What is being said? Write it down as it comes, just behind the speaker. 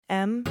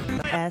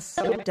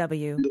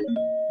MSW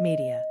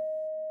Media.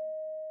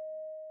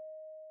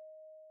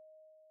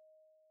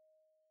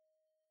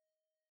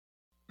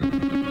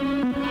 News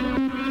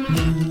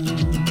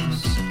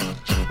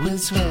with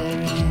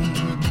swearing.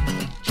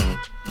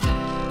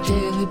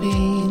 Daily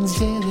beans,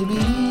 daily beans.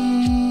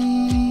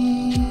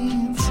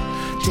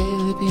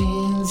 Daily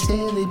beans,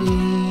 daily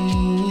beans.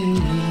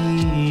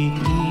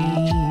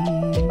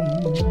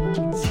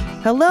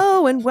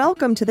 Hello and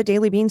welcome to the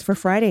Daily Beans for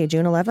Friday,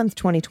 June 11th,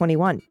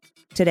 2021.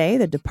 Today,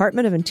 the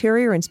Department of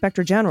Interior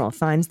Inspector General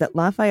finds that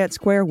Lafayette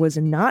Square was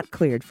not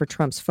cleared for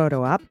Trump's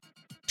photo op.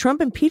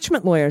 Trump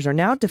impeachment lawyers are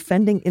now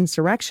defending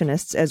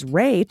insurrectionists as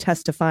Wray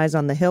testifies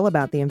on the Hill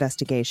about the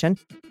investigation.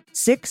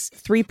 6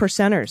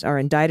 3%ers are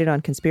indicted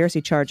on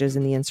conspiracy charges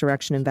in the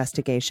insurrection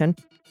investigation.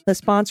 The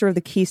sponsor of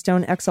the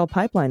Keystone XL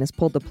pipeline has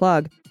pulled the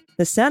plug.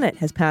 The Senate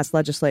has passed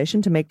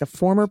legislation to make the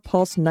former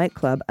Pulse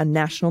nightclub a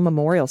national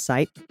memorial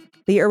site.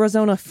 The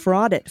Arizona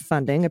fraudit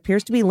funding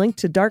appears to be linked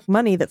to dark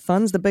money that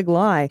funds the big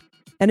lie.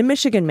 And a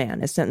Michigan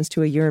man is sentenced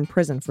to a year in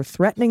prison for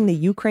threatening the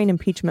Ukraine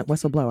impeachment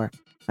whistleblower.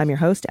 I'm your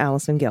host,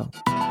 Allison Gill.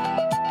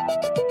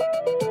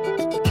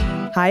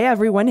 Hi,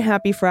 everyone.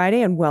 Happy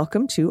Friday and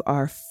welcome to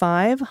our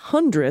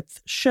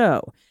 500th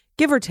show,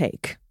 give or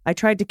take. I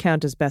tried to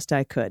count as best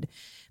I could,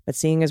 but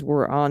seeing as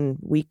we're on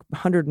week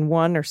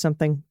 101 or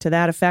something to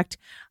that effect,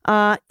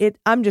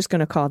 I'm just going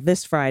to call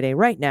this Friday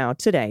right now,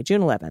 today, June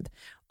 11th,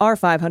 our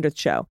 500th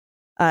show.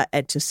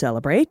 And to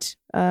celebrate,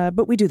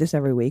 but we do this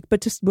every week,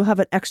 but we'll have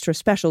an extra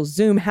special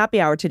Zoom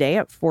happy hour today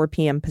at 4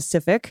 p.m.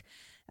 Pacific.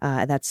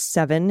 That's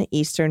 7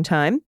 Eastern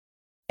time.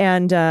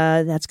 And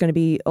that's going to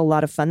be a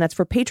lot of fun. That's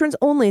for patrons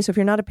only. So if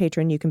you're not a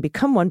patron, you can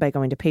become one by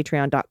going to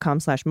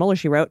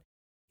patreon.com/MullerSheWrote.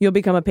 You'll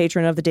become a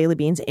patron of the Daily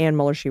Beans and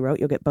Muller, She Wrote.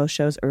 You'll get both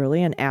shows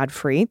early and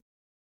ad-free.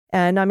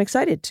 And I'm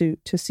excited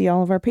to see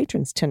all of our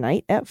patrons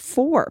tonight at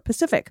 4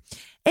 Pacific.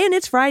 And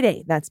it's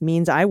Friday. That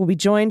means I will be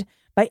joined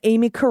by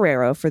Amy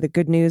Carrero for the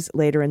good news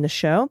later in the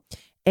show.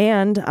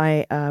 And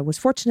I was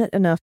fortunate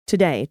enough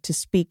today to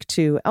speak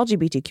to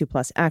LGBTQ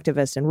plus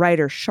activist and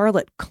writer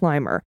Charlotte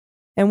Clymer.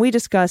 And we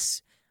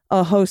discuss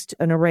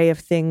an array of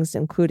things,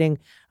 including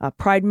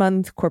Pride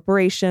Month,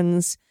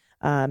 corporations,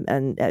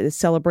 and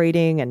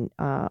celebrating, and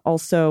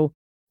also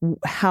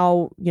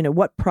how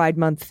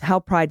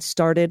Pride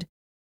started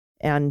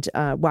and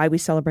why we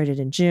celebrated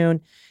in June.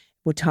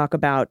 We'll talk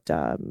about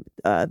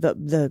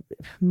the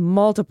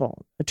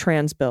multiple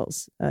trans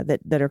bills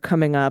that are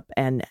coming up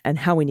and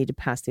how we need to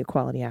pass the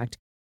Equality Act.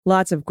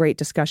 Lots of great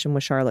discussion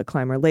with Charlotte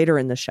Clymer later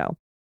in the show.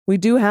 We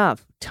do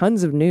have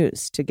tons of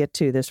news to get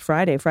to this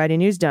Friday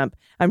News Dump.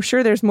 I'm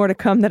sure there's more to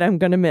come that I'm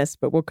going to miss,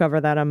 but we'll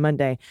cover that on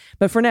Monday.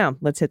 But for now,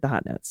 let's hit the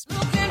hot notes.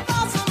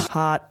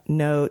 Hot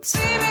notes.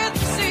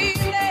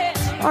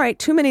 All right,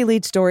 too many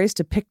lead stories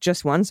to pick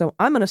just one, so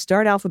I'm going to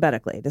start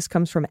alphabetically. This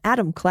comes from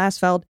Adam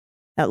Klasfeld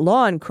at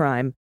Law and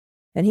Crime,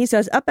 and he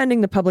says,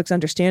 upending the public's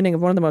understanding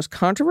of one of the most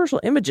controversial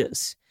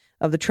images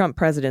of the Trump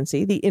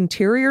presidency, the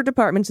Interior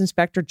Department's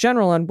Inspector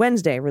General on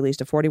Wednesday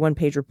released a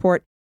 41-page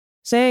report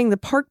saying the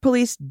Park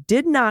Police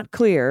did not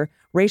clear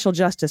racial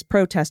justice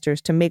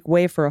protesters to make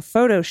way for a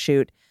photo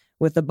shoot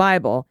with the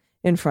Bible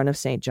in front of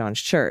St. John's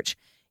Church.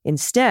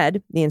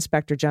 Instead, the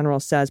Inspector General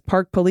says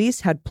Park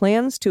Police had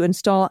plans to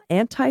install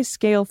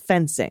anti-scale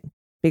fencing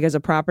because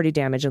of property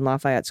damage in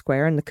Lafayette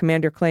Square, and the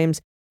commander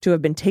claims to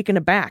have been taken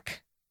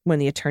aback when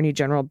the Attorney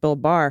General Bill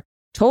Barr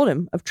told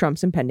him of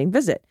Trump's impending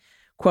visit.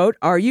 Quote,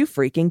 "Are you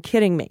freaking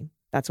kidding me?"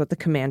 That's what the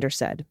commander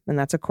said, and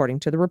that's according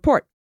to the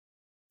report.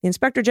 The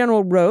Inspector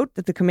General wrote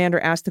that the commander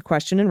asked the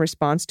question in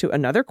response to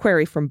another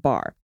query from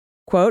Barr.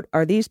 Quote,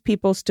 "Are these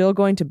people still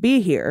going to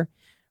be here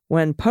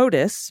when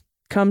POTUS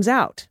comes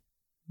out?"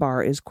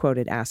 Barr is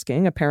quoted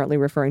asking, apparently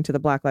referring to the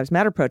Black Lives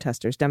Matter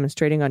protesters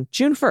demonstrating on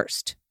June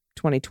 1st,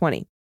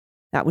 2020.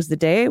 That was the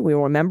day, we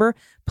will remember,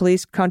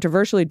 police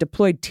controversially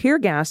deployed tear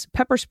gas,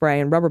 pepper spray,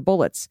 and rubber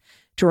bullets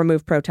to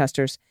remove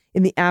protesters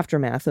in the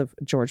aftermath of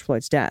George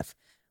Floyd's death.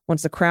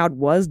 Once the crowd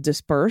was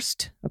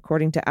dispersed,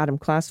 according to Adam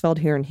Klasfeld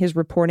here in his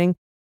reporting,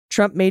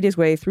 Trump made his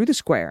way through the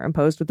square and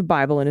posed with the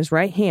Bible in his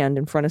right hand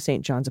in front of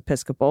St. John's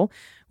Episcopal,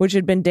 which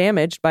had been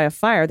damaged by a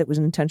fire that was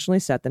intentionally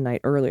set the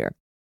night earlier.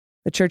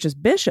 The church's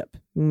bishop,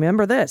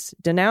 remember this,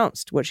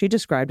 denounced what she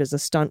described as a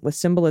stunt with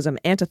symbolism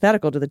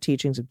antithetical to the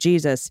teachings of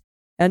Jesus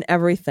and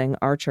everything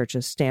our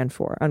churches stand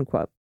for,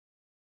 unquote.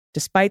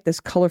 Despite this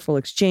colorful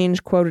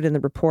exchange quoted in the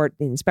report,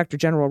 the Inspector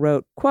General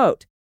wrote,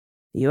 quote,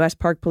 "The U.S.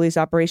 Park Police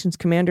Operations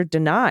Commander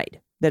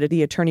denied that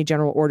the Attorney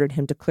General ordered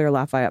him to clear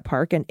Lafayette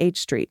Park and H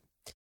Street."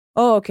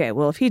 Oh, okay,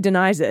 well, if he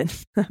denies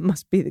it, that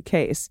must be the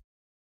case.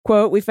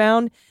 Quote, "We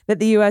found that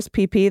the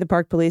USPP, the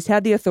Park Police,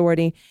 had the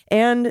authority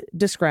and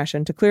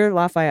discretion to clear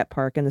Lafayette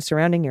Park and the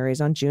surrounding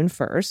areas on June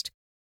 1st.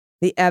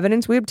 The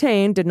evidence we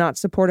obtained did not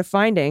support a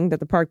finding that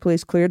the Park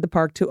Police cleared the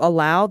park to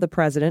allow the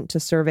president to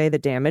survey the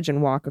damage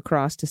and walk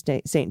across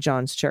to St.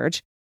 John's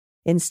Church.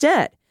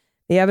 Instead,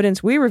 the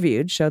evidence we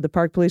reviewed showed the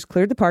Park Police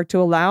cleared the park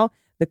to allow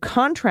the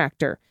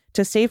contractor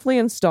to safely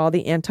install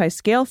the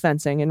anti-scale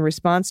fencing in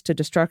response to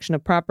destruction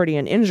of property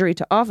and injury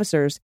to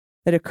officers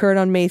that occurred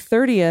on May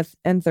 30th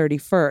and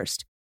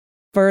 31st.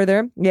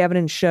 Further, the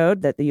evidence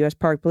showed that the U.S.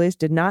 Park Police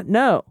did not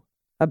know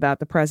about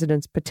the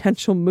president's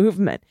potential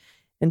movement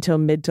until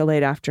mid to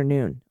late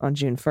afternoon on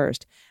June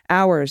 1st,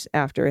 hours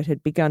after it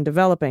had begun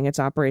developing its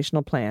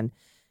operational plan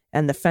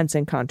and the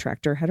fencing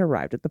contractor had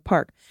arrived at the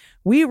park.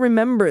 We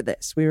remember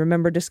this. We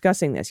remember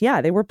discussing this.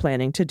 Yeah, they were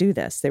planning to do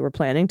this. They were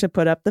planning to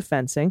put up the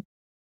fencing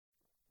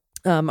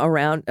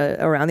around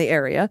the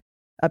area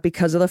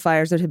because of the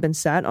fires that had been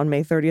set on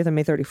May 30th and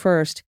May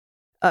 31st.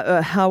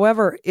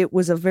 However, it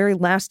was a very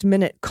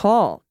last-minute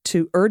call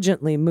to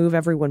urgently move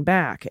everyone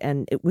back,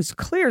 and it was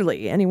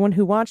clearly, anyone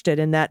who watched it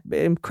in that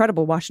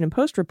incredible Washington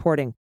Post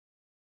reporting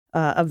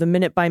of the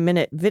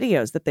minute-by-minute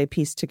videos that they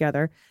pieced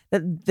together,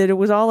 that it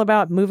was all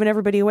about moving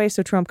everybody away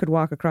so Trump could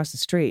walk across the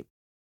street.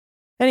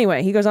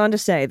 Anyway, he goes on to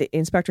say, the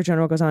Inspector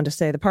General goes on to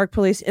say, the Park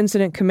Police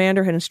incident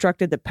commander had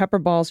instructed that pepper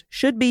balls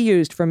should be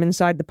used from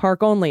inside the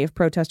park only if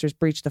protesters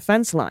breached the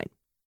fence line.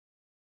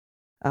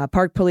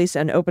 Park Police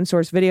and open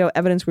source video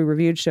evidence we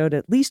reviewed showed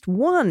at least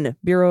one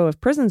Bureau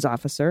of Prisons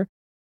officer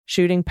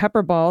shooting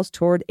pepper balls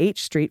toward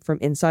H Street from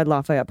inside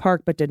Lafayette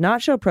Park, but did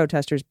not show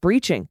protesters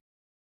breaching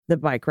the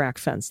bike rack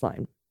fence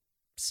line.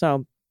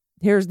 So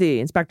here's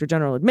the Inspector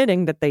General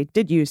admitting that they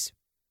did use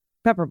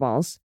pepper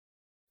balls,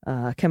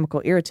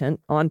 chemical irritant,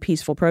 on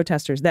peaceful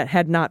protesters that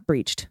had not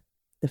breached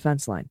the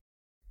fence line.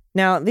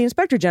 Now, the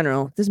Inspector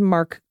General, this is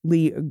Mark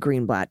Lee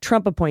Greenblatt,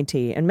 Trump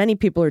appointee, and many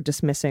people are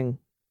dismissing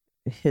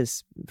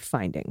his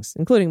findings,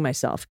 including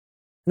myself.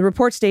 The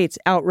report states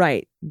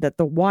outright that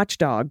the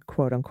watchdog,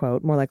 quote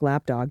unquote, more like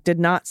lapdog, did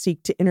not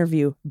seek to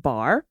interview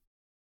Barr,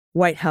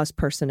 White House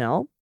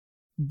personnel,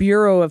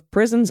 Bureau of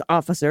Prisons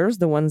officers,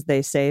 the ones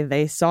they say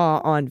they saw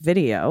on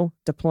video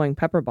deploying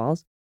pepper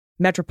balls,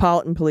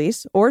 Metropolitan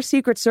Police, or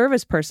Secret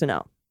Service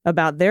personnel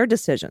about their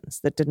decisions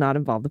that did not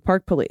involve the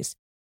Park Police.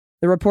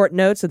 The report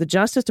notes that the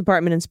Justice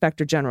Department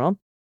Inspector General,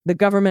 the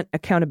Government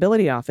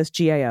Accountability Office,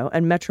 GAO,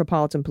 and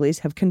Metropolitan Police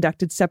have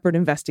conducted separate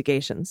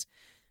investigations,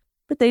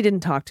 but they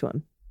didn't talk to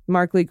him.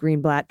 Mark Lee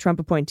Greenblatt, Trump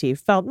appointee,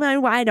 felt,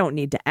 man, I don't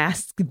need to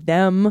ask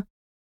them.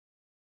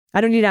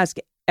 I don't need to ask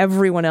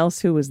everyone else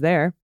who was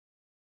there.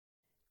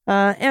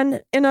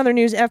 And in other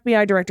news,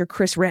 FBI Director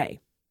Chris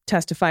Wray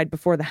testified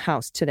before the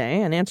House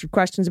today and answered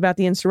questions about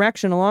the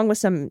insurrection, along with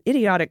some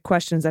idiotic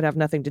questions that have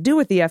nothing to do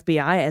with the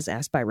FBI, as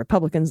asked by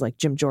Republicans like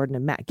Jim Jordan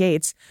and Matt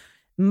Gaetz.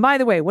 By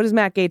the way, what is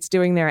Matt Gaetz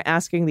doing there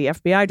asking the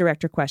FBI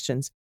director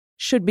questions?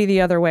 Should be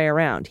the other way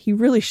around. He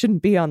really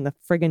shouldn't be on the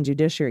friggin'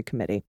 Judiciary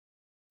Committee.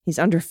 He's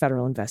under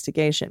federal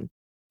investigation.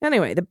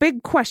 Anyway, the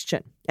big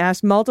question,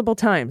 asked multiple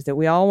times that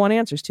we all want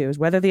answers to, is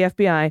whether the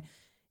FBI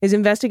is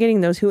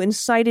investigating those who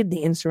incited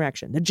the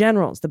insurrection, the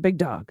generals, the big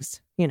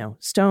dogs,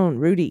 Stone,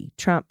 Rudy,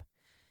 Trump.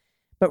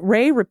 But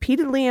Wray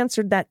repeatedly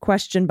answered that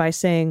question by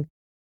saying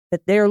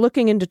that they are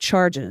looking into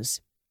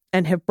charges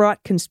and have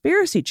brought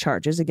conspiracy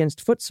charges against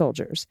foot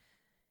soldiers.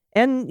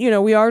 And,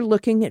 we are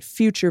looking at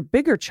future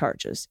bigger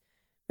charges.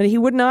 But he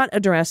would not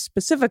address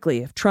specifically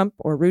if Trump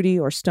or Rudy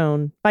or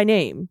Stone, by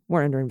name,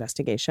 were under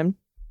investigation.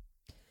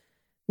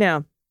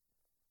 Now,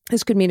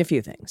 this could mean a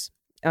few things.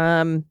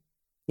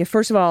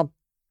 First of all,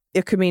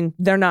 it could mean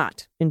they're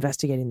not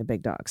investigating the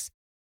big dogs.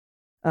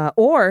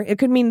 Or it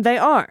could mean they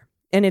are,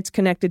 and it's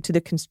connected to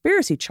the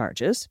conspiracy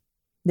charges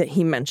that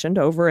he mentioned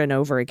over and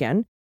over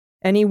again,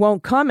 and he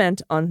won't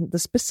comment on the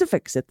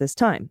specifics at this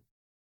time.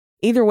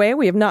 Either way,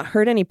 we have not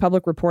heard any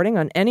public reporting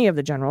on any of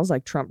the generals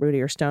like Trump,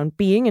 Rudy, or Stone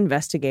being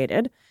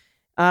investigated,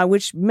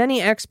 which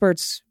many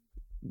experts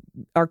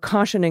are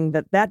cautioning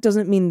that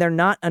doesn't mean they're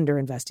not under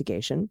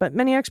investigation. But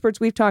many experts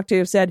we've talked to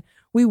have said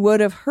we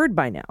would have heard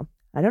by now.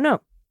 I don't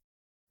know.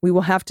 We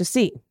will have to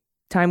see.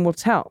 Time will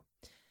tell.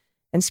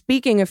 And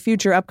speaking of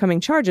future upcoming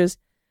charges,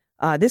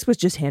 this was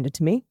just handed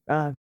to me.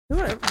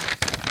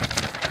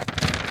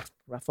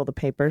 Ruffle the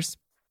papers.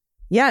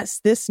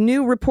 Yes, this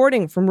new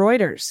reporting from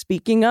Reuters.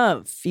 Speaking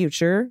of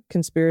future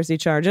conspiracy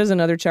charges and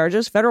other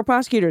charges, federal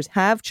prosecutors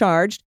have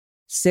charged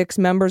 6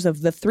 members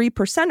of the 3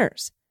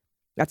 Percenters.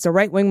 That's a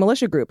right-wing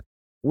militia group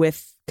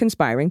with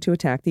conspiring to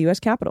attack the U.S.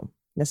 Capitol.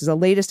 This is the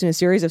latest in a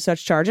series of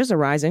such charges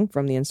arising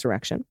from the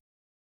insurrection.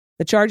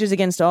 The charges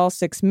against all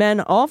 6 men,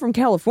 all from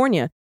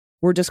California,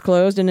 were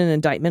disclosed in an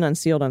indictment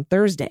unsealed on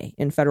Thursday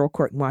in federal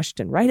court in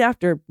Washington, right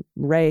after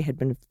Wray had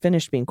been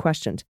finished being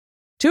questioned.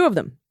 2 of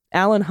them,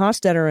 Alan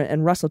Hofstetter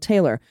and Russell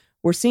Taylor,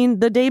 were seen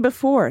the day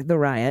before the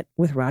riot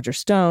with Roger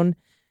Stone,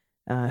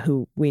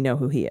 who we know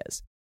who he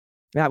is.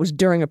 That was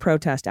during a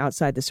protest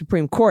outside the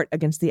Supreme Court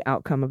against the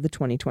outcome of the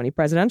 2020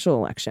 presidential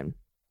election.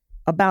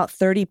 About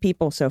 30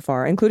 people so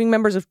far, including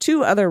members of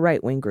 2 other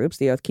right-wing groups,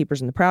 the Oath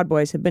Keepers and the Proud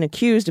Boys, have been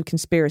accused of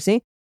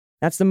conspiracy.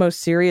 That's the most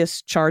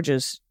serious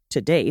charges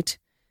to date.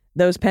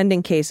 Those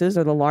pending cases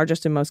are the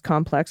largest and most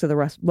complex of the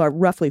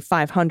roughly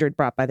 500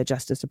 brought by the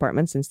Justice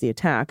Department since the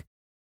attack.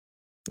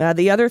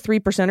 The other 3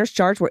 Percenters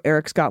charged were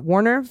Eric Scott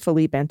Warner,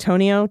 Philippe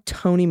Antonio,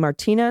 Tony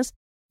Martinez,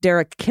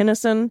 Derek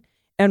Kinnison,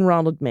 and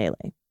Ronald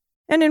Mealy.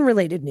 And in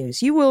related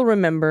news, you will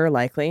remember,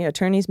 likely,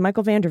 attorneys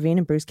Michael Vanderveen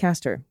and Bruce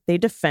Castor. They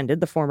defended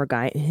the former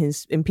guy in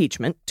his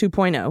impeachment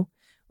 2.0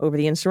 over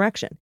the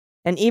insurrection.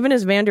 And even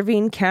as Van der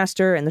Veen,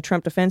 Castor, and the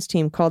Trump defense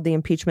team called the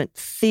impeachment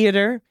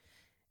theater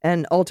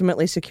and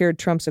ultimately secured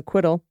Trump's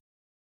acquittal,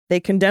 they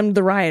condemned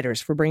the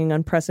rioters for bringing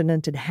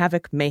unprecedented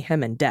havoc,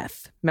 mayhem, and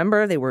death.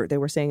 Remember, they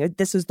were saying,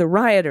 this is the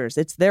rioters.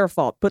 It's their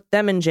fault. Put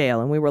them in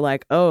jail. And we were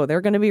like, oh,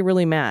 they're going to be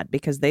really mad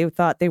because they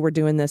thought they were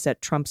doing this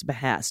at Trump's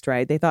behest,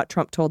 right? They thought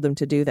Trump told them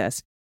to do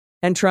this.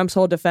 And Trump's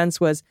whole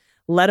defense was,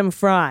 let them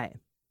fry.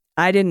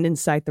 I didn't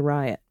incite the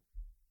riot.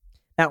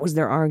 That was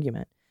their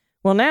argument.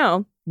 Well,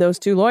 now, those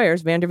two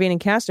lawyers, Van der Veen and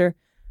Castor,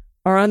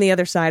 are on the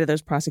other side of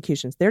those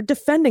prosecutions. They're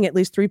defending at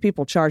least 3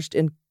 people charged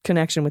in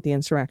connection with the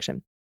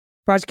insurrection.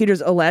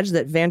 Prosecutors allege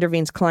that Van der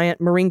Veen's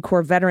client, Marine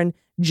Corps veteran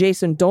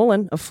Jason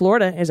Dolan of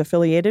Florida, is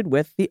affiliated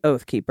with the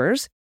Oath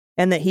Keepers,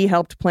 and that he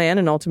helped plan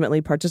and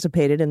ultimately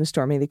participated in the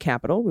storming of the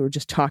Capitol. We were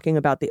just talking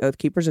about the Oath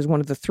Keepers as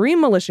one of the 3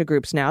 militia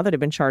groups now that have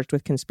been charged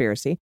with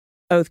conspiracy: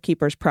 Oath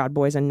Keepers, Proud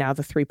Boys, and now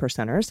the 3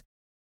 Percenters.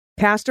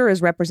 Castor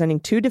is representing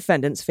 2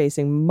 defendants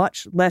facing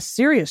much less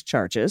serious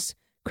charges: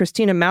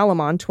 Christina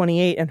Malamon,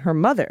 28, and her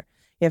mother,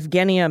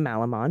 Evgenia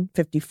Malamon,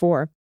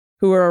 54,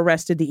 who were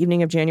arrested the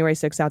evening of January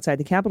 6 outside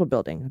the Capitol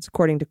building. That's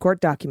according to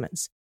court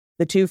documents.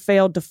 The 2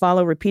 failed to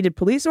follow repeated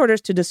police orders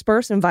to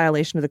disperse in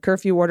violation of the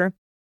curfew order.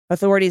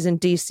 Authorities in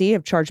D.C.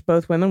 have charged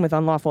both women with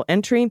unlawful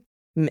entry,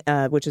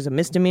 which is a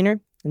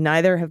misdemeanor.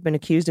 Neither have been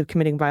accused of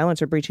committing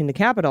violence or breaching the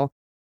Capitol,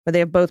 but they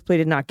have both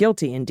pleaded not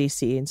guilty in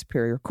D.C. in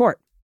Superior Court.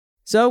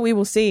 So we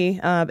will see.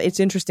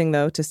 It's interesting,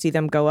 though, to see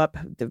them go up,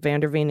 the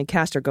Van der Veen and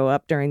Castor go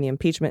up during the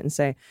impeachment and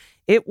say,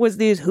 it was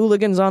these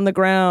hooligans on the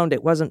ground.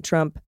 It wasn't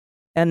Trump.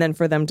 And then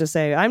for them to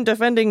say, I'm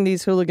defending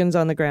these hooligans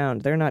on the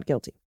ground. They're not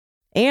guilty.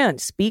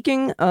 And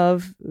speaking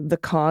of the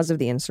cause of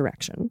the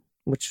insurrection,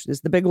 which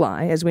is the big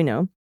lie, as we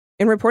know,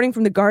 in reporting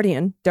from The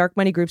Guardian, dark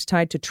money groups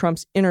tied to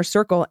Trump's inner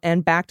circle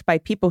and backed by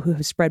people who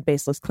have spread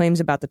baseless claims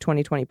about the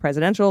 2020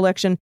 presidential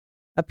election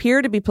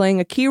appear to be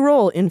playing a key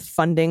role in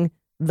funding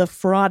the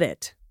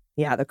fraudit.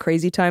 Yeah, the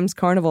Crazy Times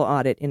Carnival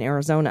audit in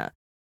Arizona.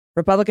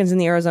 Republicans in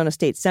the Arizona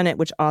State Senate,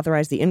 which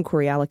authorized the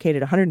inquiry,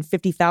 allocated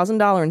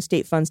 $150,000 in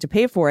state funds to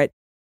pay for it,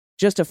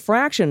 just a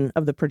fraction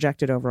of the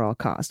projected overall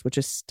cost, which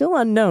is still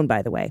unknown,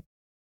 by the way.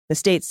 The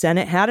state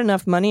Senate had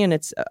enough money in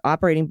its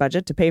operating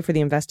budget to pay for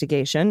the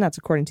investigation, that's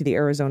according to the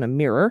Arizona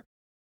Mirror,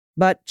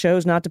 but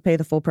chose not to pay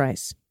the full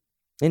price.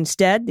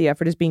 Instead, the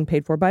effort is being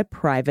paid for by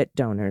private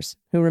donors,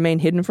 who remain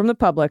hidden from the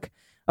public,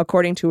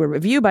 according to a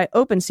review by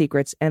Open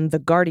Secrets and The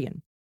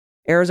Guardian.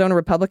 Arizona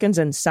Republicans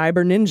and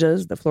Cyber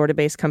Ninjas, the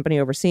Florida-based company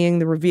overseeing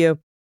the review,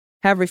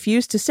 have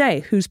refused to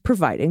say who's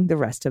providing the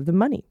rest of the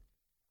money.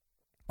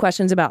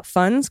 Questions about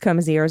funds come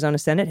as the Arizona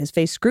Senate has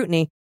faced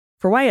scrutiny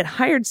for why it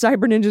hired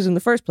Cyber Ninjas in the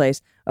first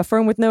place, a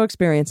firm with no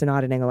experience in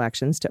auditing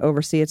elections, to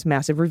oversee its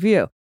massive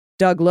review.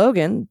 Doug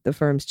Logan, the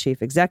firm's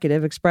chief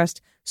executive,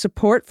 expressed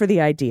support for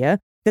the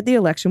idea that the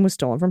election was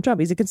stolen from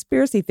Trump. He's a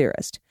conspiracy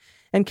theorist.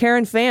 And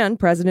Karen Fann,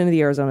 president of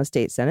the Arizona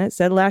State Senate,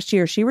 said last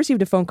year she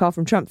received a phone call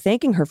from Trump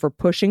thanking her for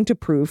pushing to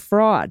prove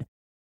fraud,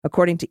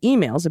 according to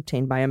emails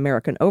obtained by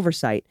American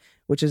Oversight,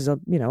 which is a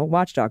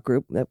watchdog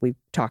group that we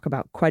talk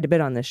about quite a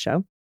bit on this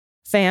show.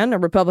 Fann, a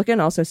Republican,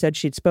 also said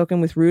she'd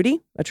spoken with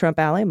Rudy, a Trump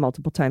ally,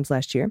 multiple times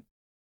last year.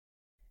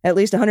 At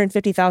least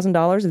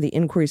 $150,000 of the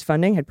inquiry's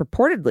funding had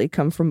purportedly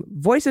come from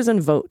Voices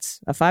and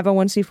Votes, a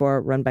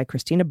 501c4 run by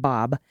Christina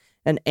Bobb,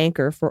 an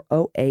anchor for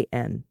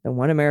OAN, the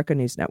One America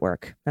News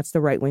Network. That's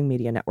the right-wing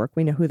media network.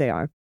 We know who they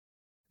are.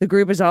 The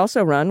group is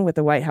also run with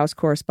the White House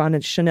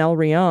correspondent Chanel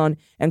Rion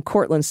and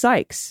Cortland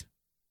Sykes,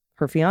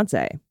 her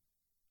fiancé.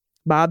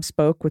 Bob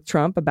spoke with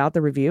Trump about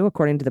the review,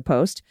 according to the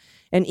Post,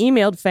 and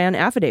emailed Fann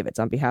affidavits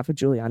on behalf of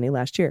Giuliani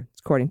last year,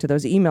 according to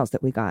those emails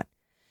that we got.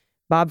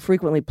 Bob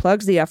frequently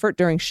plugs the effort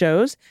during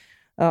shows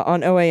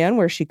on OAN,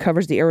 where she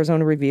covers the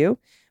Arizona review,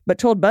 but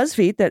told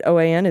BuzzFeed that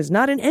OAN is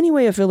not in any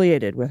way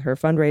affiliated with her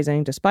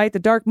fundraising, despite the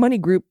dark money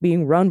group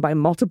being run by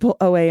multiple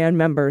OAN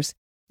members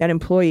and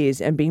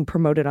employees and being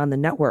promoted on the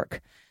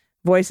network.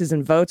 Voices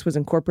and Votes was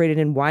incorporated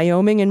in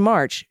Wyoming in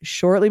March,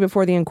 shortly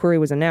before the inquiry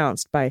was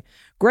announced by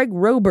Greg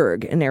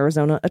Roberg, an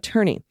Arizona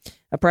attorney.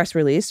 A press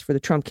release for the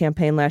Trump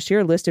campaign last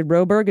year listed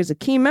Roberg as a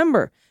key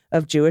member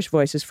of Jewish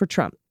Voices for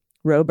Trump.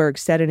 Roberg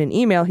said in an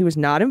email he was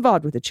not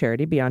involved with the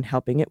charity beyond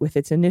helping it with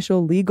its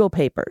initial legal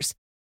papers.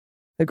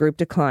 The group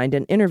declined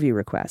an interview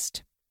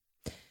request.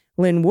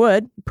 Lynn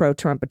Wood,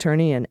 pro-Trump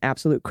attorney and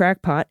absolute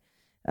crackpot,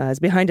 is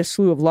behind a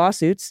slew of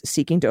lawsuits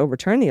seeking to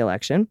overturn the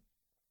election,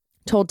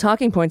 told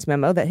Talking Points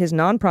memo that his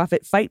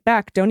nonprofit Fight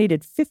Back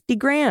donated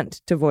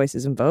 $50,000 to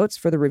Voices and Votes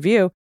for the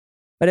review,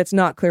 but it's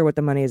not clear what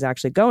the money is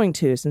actually going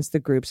to since the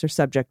groups are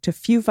subject to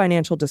few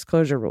financial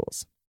disclosure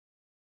rules.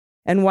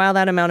 And while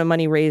that amount of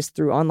money raised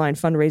through online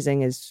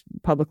fundraising is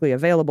publicly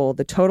available,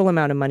 the total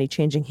amount of money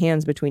changing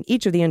hands between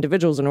each of the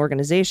individuals and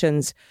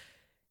organizations,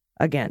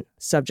 again,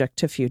 subject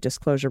to few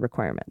disclosure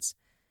requirements.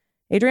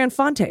 Adrienne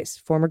Fontes,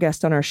 former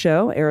guest on our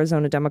show,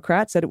 Arizona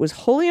Democrat, said it was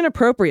wholly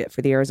inappropriate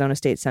for the Arizona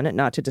State Senate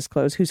not to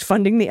disclose who's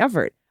funding the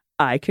effort.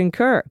 I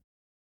concur.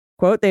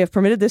 Quote, they have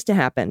permitted this to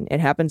happen. It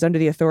happens under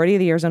the authority of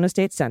the Arizona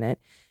State Senate.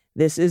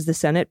 This is the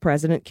Senate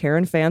President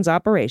Karen Fann's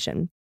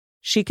operation.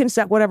 She can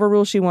set whatever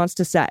rules she wants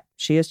to set.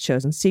 She has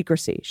chosen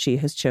secrecy. She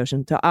has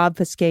chosen to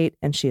obfuscate,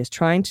 and she is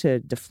trying to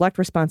deflect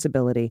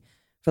responsibility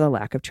for the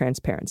lack of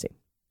transparency.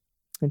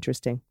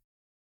 Interesting.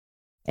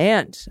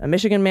 And a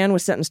Michigan man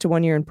was sentenced to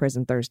 1 year in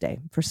prison Thursday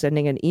for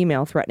sending an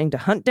email threatening to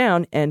hunt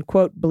down and,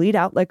 quote, bleed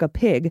out like a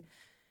pig,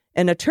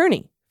 an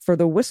attorney for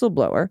the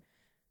whistleblower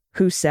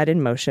who set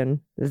in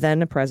motion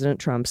then President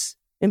Trump's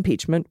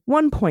impeachment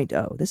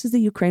 1.0. This is the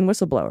Ukraine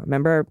whistleblower.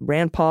 Remember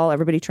Rand Paul,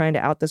 everybody trying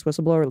to out this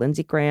whistleblower,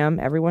 Lindsey Graham,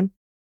 everyone?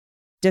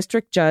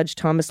 District Judge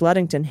Thomas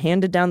Ludington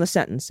handed down the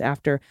sentence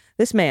after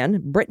this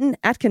man, Britton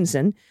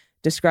Atkinson,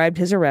 described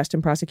his arrest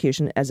and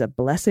prosecution as a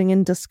blessing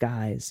in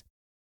disguise.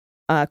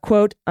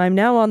 Quote, I'm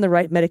now on the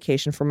right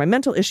medication for my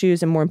mental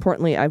issues, and more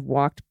importantly, I've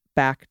walked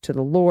back to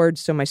the Lord,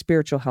 so my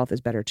spiritual health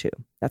is better too.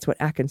 That's what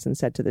Atkinson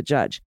said to the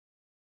judge.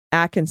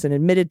 Atkinson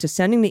admitted to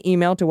sending the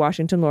email to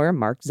Washington lawyer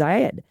Mark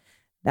Zayed.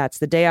 That's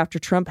the day after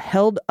Trump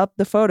held up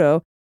the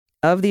photo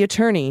of the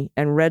attorney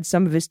and read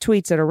some of his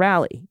tweets at a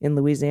rally in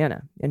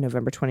Louisiana in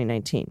November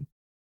 2019.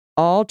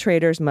 All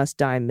traitors must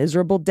die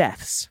miserable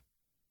deaths.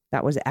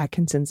 That was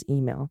Atkinson's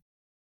email.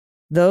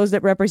 Those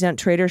that represent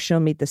traitors shall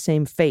meet the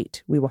same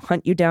fate. We will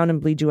hunt you down and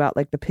bleed you out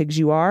like the pigs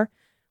you are.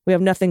 We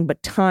have nothing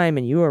but time,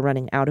 and you are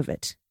running out of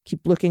it.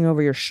 Keep looking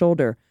over your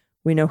shoulder.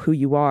 We know who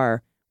you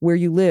are, where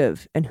you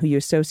live, and who you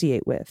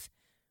associate with.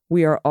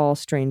 We are all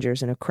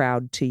strangers in a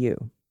crowd to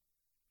you.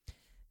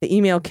 The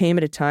email came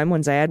at a time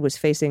when Zayed was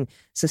facing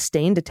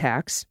sustained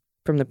attacks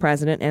from the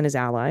president and his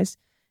allies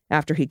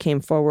after he came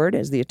forward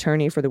as the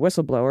attorney for the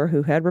whistleblower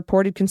who had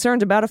reported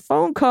concerns about a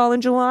phone call in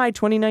July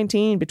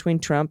 2019 between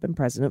Trump and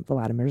President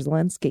Volodymyr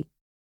Zelensky.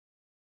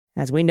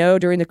 As we know,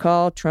 during the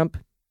call, Trump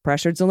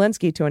pressured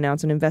Zelensky to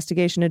announce an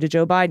investigation into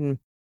Joe Biden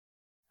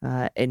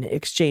in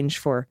exchange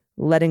for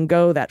letting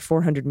go that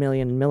 $400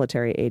 million in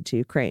military aid to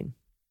Ukraine.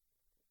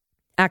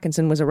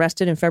 Atkinson was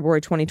arrested in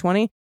February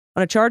 2020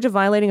 on a charge of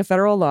violating a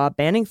federal law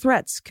banning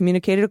threats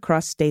communicated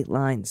across state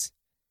lines.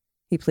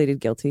 He pleaded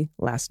guilty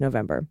last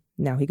November.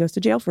 Now he goes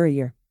to jail for a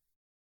year.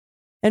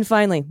 And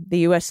finally, the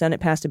U.S. Senate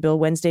passed a bill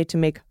Wednesday to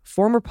make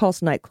former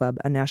Pulse nightclub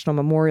a national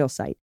memorial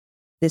site.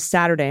 This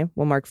Saturday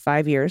will mark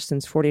 5 years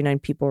since 49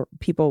 people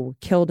were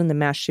killed in the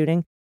mass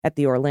shooting at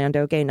the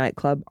Orlando gay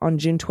nightclub on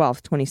June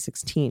 12,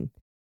 2016.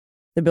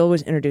 The bill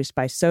was introduced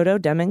by Soto,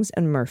 Demings,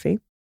 and Murphy.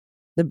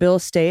 The bill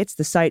states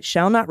the site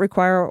shall not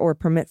require or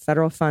permit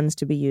federal funds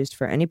to be used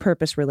for any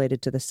purpose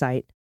related to the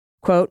site.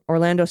 Quote,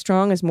 Orlando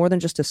Strong is more than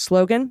just a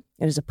slogan.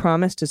 It is a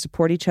promise to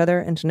support each other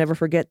and to never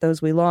forget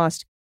those we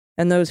lost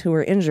and those who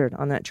were injured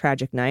on that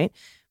tragic night.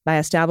 By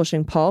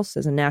establishing Pulse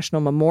as a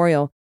national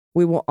memorial,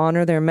 we will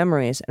honor their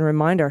memories and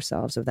remind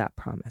ourselves of that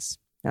promise.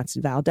 That's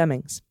Val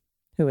Demings,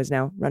 who is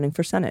now running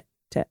for Senate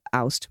to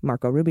oust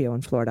Marco Rubio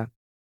in Florida.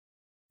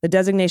 The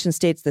designation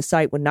states the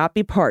site would not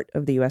be part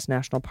of the U.S.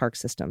 National Park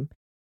System.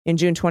 In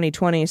June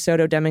 2020,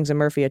 Soto, Demings, and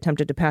Murphy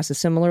attempted to pass a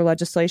similar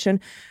legislation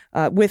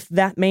with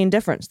that main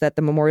difference, that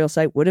the memorial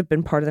site would have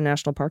been part of the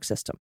national park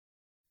system.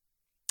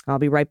 I'll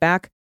be right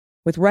back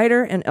with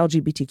writer and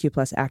LGBTQ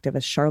plus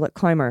activist Charlotte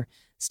Clymer.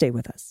 Stay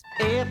with us.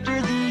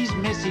 After these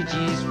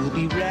messages, we'll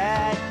be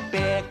right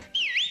back.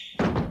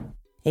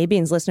 Hey,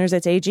 Beans listeners,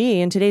 it's AG,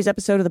 and today's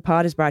episode of the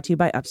pod is brought to you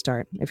by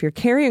Upstart. If you're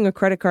carrying a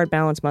credit card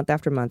balance month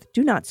after month,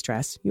 do not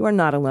stress. You are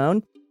not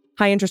alone.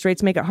 High interest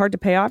rates make it hard to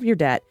pay off your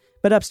debt,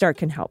 but Upstart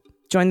can help.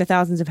 Join the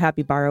thousands of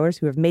happy borrowers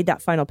who have made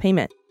that final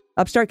payment.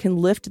 Upstart can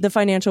lift the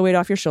financial weight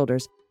off your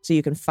shoulders so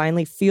you can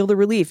finally feel the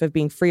relief of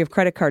being free of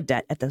credit card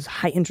debt at those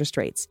high interest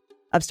rates.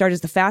 Upstart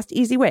is the fast,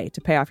 easy way to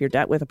pay off your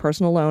debt with a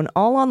personal loan,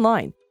 all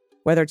online.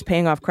 Whether it's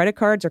paying off credit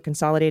cards or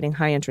consolidating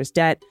high interest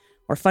debt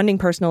or funding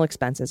personal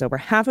expenses, over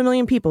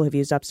 500,000 people have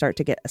used Upstart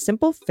to get a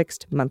simple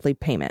fixed monthly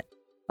payment.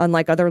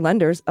 Unlike other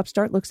lenders,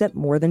 Upstart looks at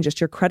more than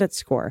just your credit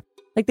score.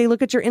 Like, they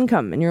look at your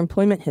income and your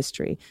employment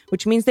history,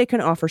 which means they can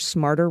offer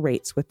smarter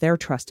rates with their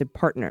trusted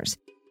partners.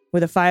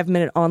 With a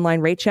 5-minute online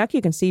rate check,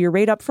 you can see your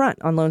rate up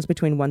front on loans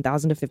between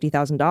 $1,000 to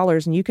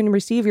 $50,000, and you can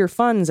receive your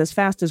funds as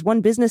fast as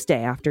one business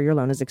day after your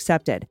loan is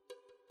accepted.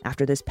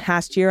 After this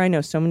past year, I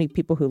know so many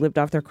people who lived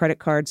off their credit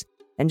cards,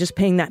 and just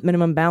paying that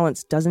minimum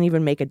balance doesn't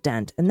even make a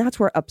dent, and that's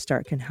where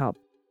Upstart can help.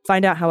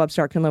 Find out how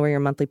Upstart can lower your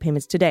monthly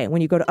payments today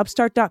when you go to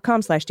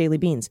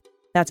upstart.com/dailybeans.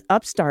 That's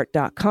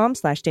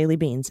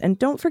upstart.com/dailybeans. And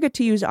don't forget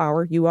to use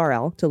our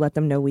URL to let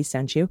them know we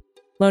sent you.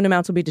 Loan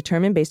amounts will be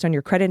determined based on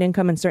your credit,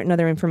 income, and certain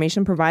other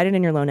information provided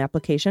in your loan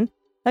application.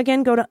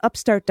 Again, go to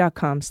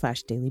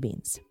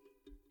upstart.com/dailybeans.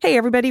 Hey,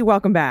 everybody,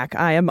 welcome back.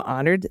 I am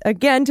honored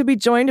again to be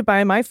joined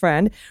by my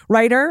friend,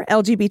 writer,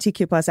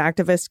 LGBTQ plus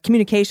activist,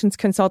 communications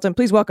consultant.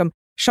 Please welcome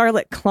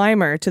Charlotte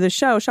Clymer to the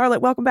show. Charlotte,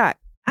 welcome back.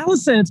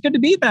 Allison, it's good to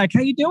be back. How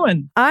you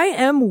doing? I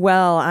am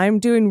well. I'm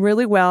doing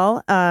really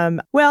well.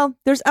 Well,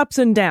 there's ups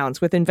and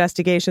downs with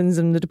investigations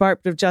and the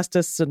Department of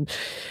Justice and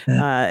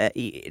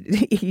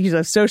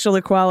social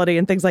equality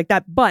and things like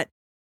that. But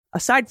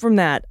aside from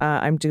that,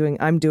 I'm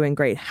doing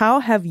great. How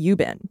have you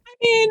been? I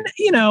mean,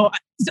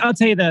 I'll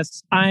tell you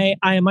this. I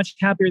am much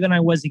happier than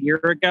I was a year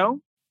ago.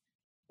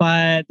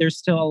 but there's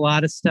still a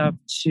lot of stuff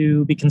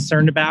to be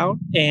concerned about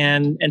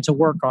and to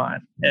work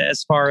on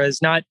as far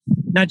as not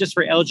just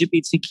for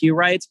LGBTQ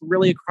rights, but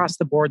really across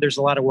the board. There's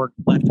a lot of work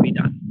left to be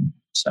done.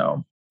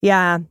 So.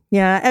 Yeah.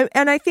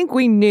 And I think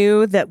we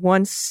knew that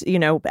once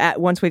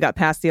we got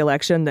past the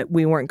election, that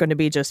we weren't going to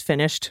be just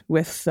finished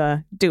with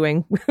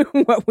doing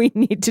what we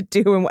need to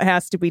do and what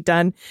has to be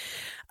done.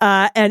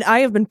 And I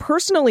have been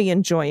personally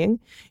enjoying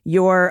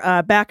your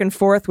back and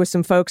forth with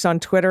some folks on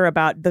Twitter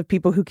about the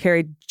people who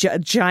carried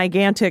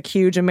gigantic,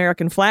 huge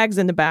American flags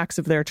in the backs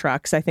of their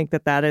trucks. I think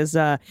that is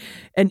an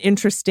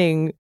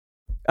interesting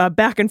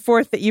back and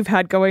forth that you've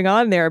had going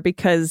on there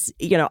because,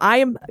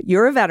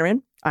 you're a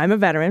veteran. I'm a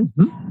veteran,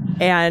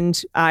 and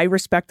I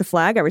respect the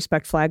flag. I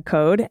respect flag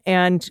code.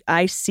 And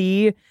I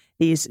see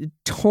these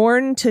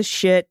torn to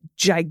shit,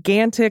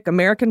 gigantic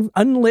American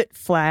unlit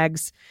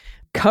flags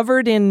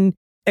covered in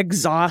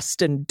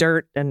exhaust and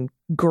dirt and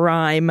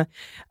grime.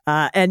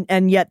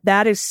 And yet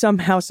that is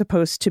somehow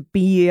supposed to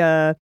be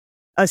a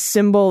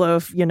symbol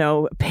of,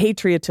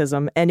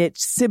 patriotism. And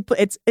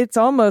it's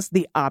almost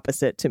the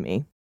opposite to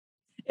me.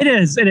 It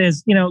is.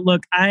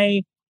 Look,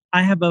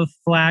 I have a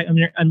flag,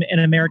 an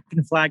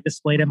American flag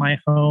displayed in my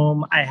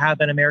home. I have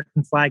an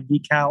American flag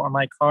decal on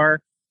my car.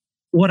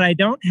 What I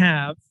don't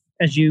have,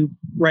 as you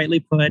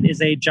rightly put,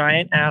 is a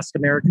giant ass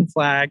American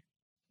flag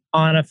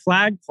on a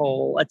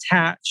flagpole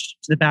attached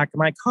to the back of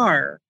my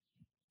car.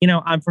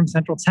 I'm from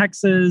Central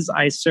Texas.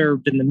 I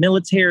served in the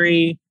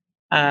military.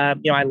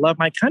 I love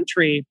my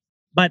country,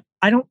 but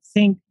I don't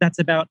think that's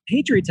about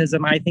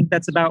patriotism. I think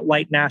that's about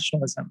white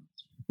nationalism.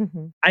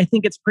 Mm-hmm. I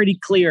think it's pretty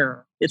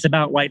clear it's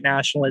about white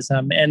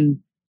nationalism. And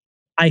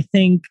I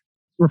think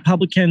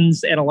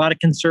Republicans and a lot of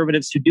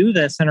conservatives who do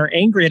this and are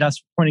angry at us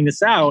for pointing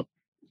this out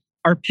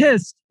are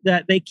pissed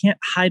that they can't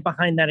hide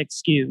behind that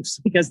excuse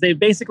because they've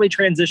basically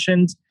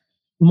transitioned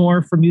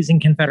more from using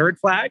Confederate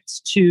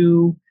flags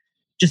to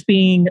just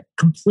being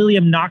completely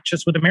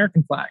obnoxious with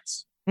American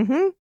flags.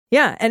 Mm-hmm.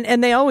 Yeah.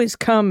 And they always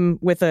come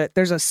with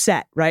there's a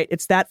set, right?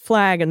 It's that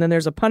flag. And then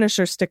there's a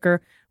Punisher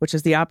sticker, which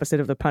is the opposite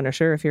of the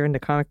Punisher. If you're into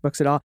comic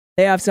books at all,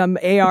 they have some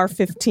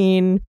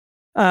AR-15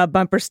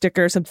 bumper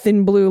sticker, some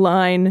thin blue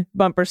line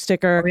bumper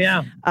sticker. Oh,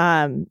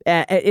 yeah.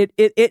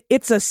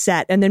 It's a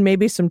set. And then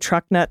maybe some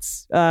truck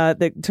nuts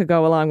to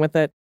go along with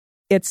it.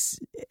 It's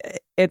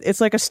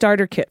like a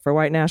starter kit for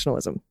white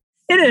nationalism.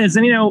 It is.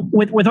 And,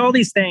 with all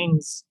these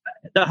things,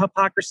 the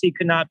hypocrisy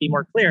could not be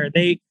more clear.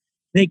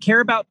 They care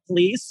about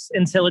police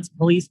until it's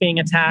police being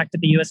attacked at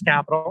the U.S.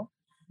 Capitol.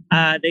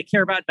 They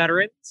care about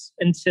veterans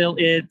until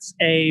it's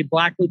a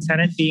Black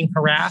lieutenant being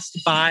harassed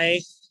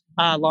by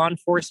law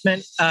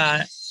enforcement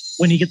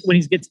when he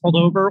gets pulled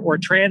over, or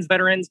trans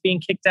veterans being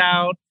kicked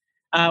out,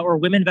 or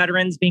women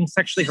veterans being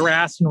sexually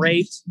harassed and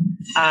raped.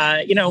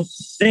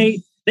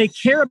 They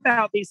care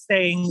about these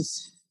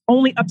things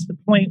only up to the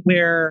point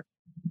where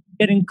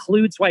it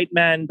includes white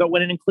men, but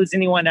when it includes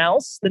anyone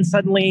else, then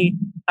suddenly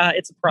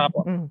it's a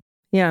problem.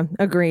 Yeah,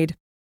 agreed.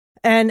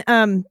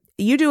 And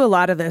you do a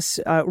lot of this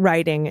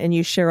writing, and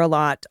you share a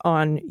lot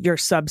on your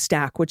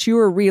Substack, which you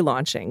are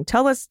relaunching.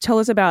 Tell us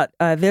about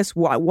this,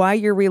 why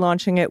you're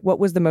relaunching it. What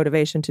was the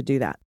motivation to do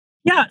that?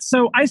 Yeah,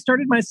 so I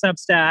started my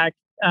Substack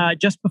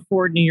just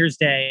before New Year's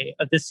Day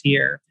of this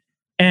year.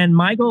 And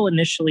my goal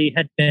initially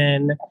had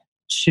been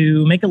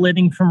to make a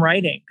living from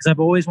writing, because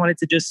I've always wanted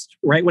to just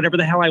write whatever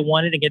the hell I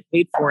wanted and get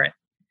paid for it.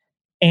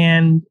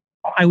 And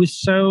I was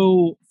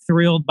so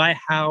thrilled by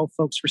how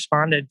folks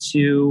responded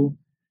to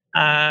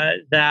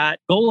that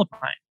goal of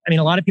mine. I mean,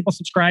 a lot of people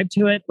subscribed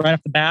to it right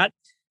off the bat.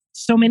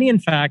 So many, in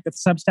fact, that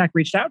Substack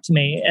reached out to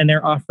me and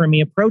they're offering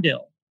me a pro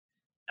deal.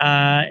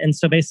 And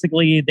so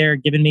basically, they're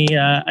giving me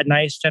a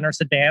nice, generous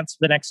advance for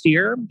the next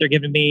year. They're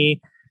giving me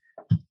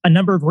a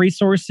number of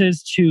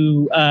resources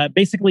to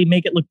basically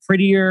make it look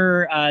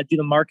prettier, do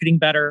the marketing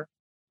better.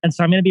 And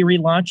so I'm going to be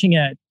relaunching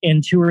it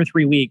in 2 or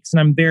 3 weeks. And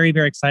I'm very,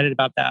 very excited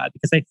about that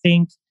because I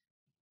think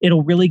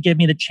it'll really give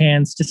me the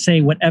chance to say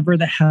whatever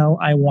the hell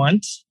I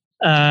want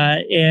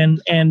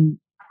and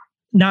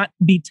not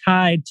be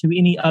tied to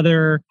any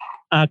other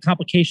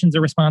complications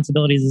or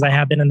responsibilities as I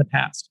have been in the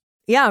past.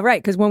 Yeah,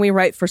 right. Because when we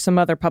write for some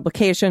other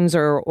publications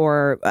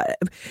or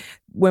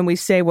when we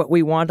say what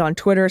we want on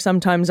Twitter,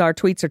 sometimes our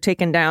tweets are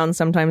taken down.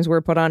 Sometimes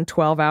we're put on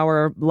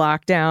 12-hour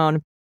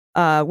lockdown.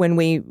 When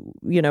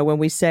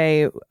we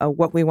say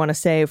what we want to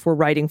say, if we're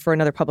writing for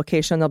another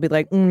publication, they'll be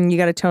like, you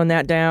got to tone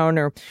that down,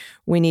 or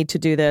we need to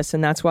do this.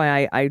 And that's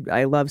why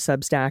I love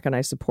Substack and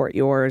I support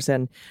yours.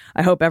 And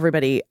I hope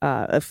everybody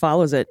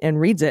follows it and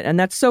reads it. And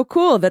that's so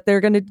cool that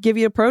they're going to give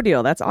you a pro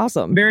deal. That's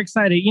awesome. Very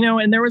excited.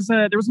 And there was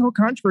a whole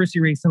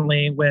controversy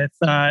recently with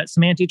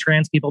some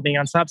anti-trans people being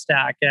on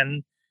Substack.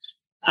 And,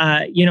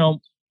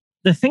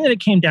 the thing that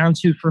it came down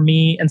to for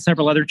me and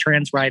several other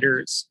trans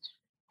writers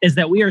is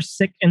that we are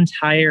sick and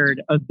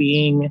tired of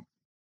being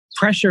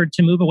pressured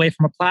to move away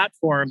from a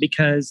platform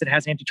because it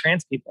has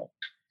anti-trans people.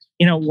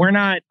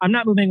 I'm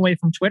not moving away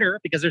from Twitter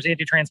because there's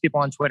anti-trans people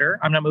on Twitter.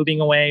 I'm not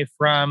moving away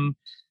from,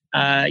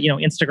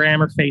 Instagram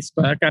or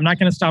Facebook. I'm not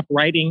going to stop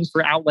writing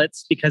for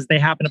outlets because they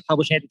happen to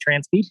publish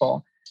anti-trans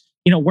people.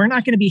 we're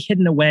not going to be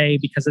hidden away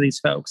because of these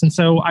folks. And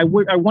so I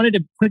wanted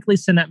to quickly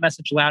send that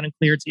message loud and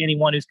clear to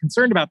anyone who's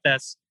concerned about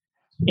this.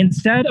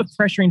 Instead of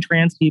pressuring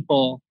trans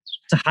people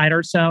to hide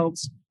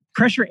ourselves,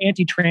 pressure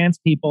anti-trans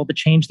people to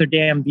change their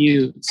damn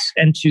views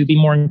and to be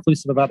more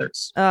inclusive of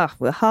others. Oh,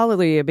 well,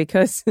 hallelujah,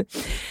 because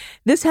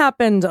this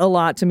happened a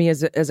lot to me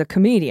as a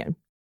comedian.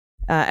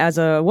 As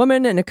a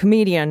woman and a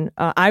comedian,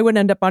 I would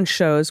end up on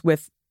shows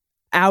with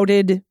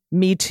outed,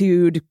 Me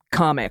Too'd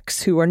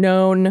comics who are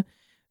known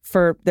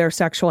for their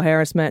sexual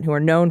harassment, who are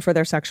known for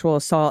their sexual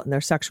assault and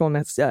their sexual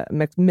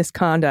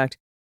misconduct.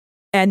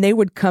 And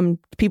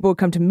people would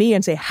come to me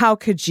and say, how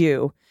could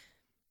you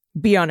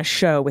be on a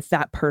show with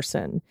that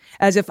person?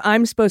 As if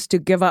I'm supposed to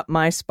give up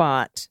my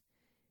spot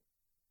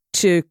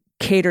to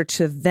cater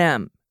to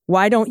them.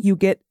 Why don't you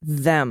get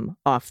them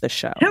off the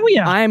show? Hell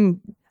yeah.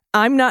 I'm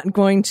not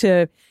going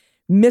to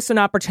miss an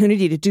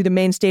opportunity to do the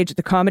main stage at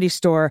the Comedy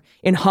Store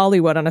in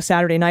Hollywood on a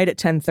Saturday night at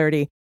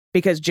 10:30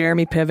 because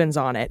Jeremy Piven's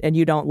on it and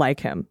you don't like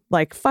him.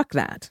 Like, fuck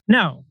that.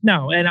 No.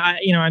 And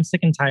I'm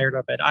sick and tired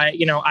of it.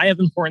 I have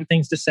important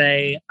things to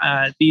say.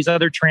 These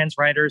other trans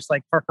writers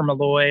like Parker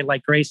Malloy,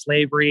 like Grace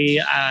Lavery,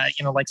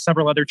 like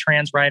several other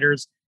trans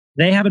writers,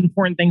 they have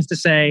important things to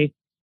say.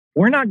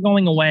 We're not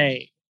going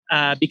away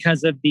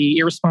because of the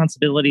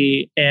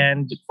irresponsibility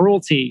and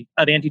cruelty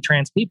of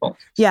anti-trans people.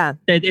 Yeah.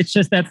 It's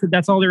just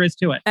that's all there is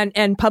to it.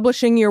 And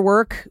publishing your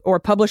work or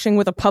publishing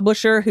with a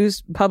publisher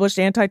who's published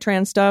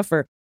anti-trans stuff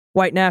or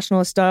white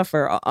nationalist stuff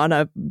or on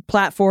a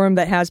platform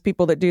that has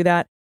people that do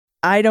that.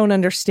 I don't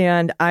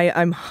understand.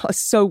 I'm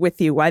so with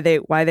you why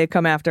they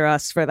come after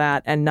us for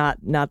that and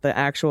not the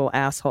actual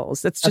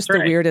assholes. That's just the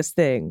weirdest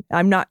thing.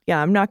 I'm not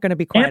going to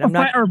be quiet.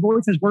 Amplify our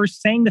voices. We're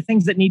saying the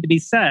things that need to be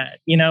said.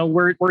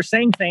 We're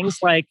saying things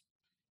like,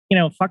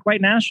 fuck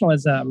white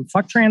nationalism,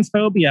 fuck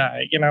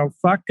transphobia,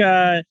 fuck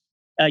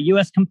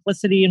U.S.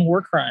 complicity in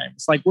war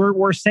crimes. Like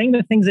we're saying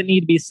the things that need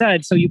to be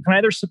said. So you can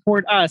either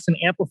support us and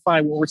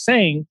amplify what we're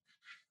saying,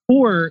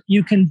 or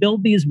you can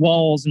build these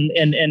walls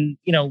and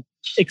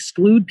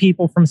exclude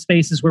people from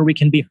spaces where we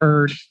can be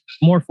heard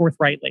more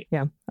forthrihtly.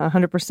 Yeah,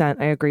 100%.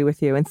 I agree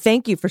with you. And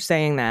thank you for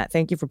saying that.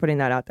 Thank you for putting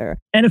that out there.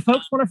 And if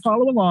folks want to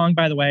follow along,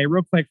 by the way,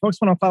 real quick,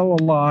 folks want to follow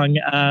along,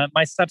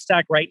 my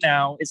Substack right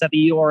now is at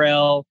the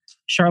URL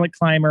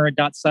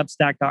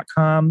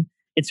charlotteclymer.substack.com.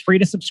 It's free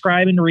to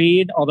subscribe and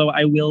read, although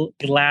I will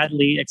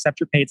gladly accept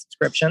your paid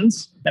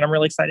subscriptions. And I'm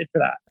really excited for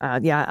that.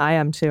 Yeah, I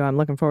am too. I'm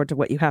looking forward to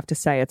what you have to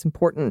say. It's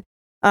important.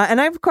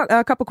 And I have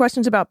a couple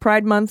questions about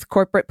Pride Month,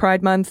 corporate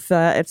Pride Month,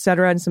 et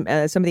cetera, and some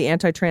of the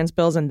anti-trans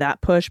bills and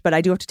that push. But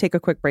I do have to take a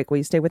quick break. Will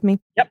you stay with me?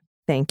 Yep.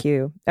 Thank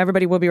you.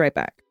 Everybody, we'll be right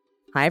back.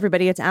 Hi,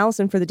 everybody. It's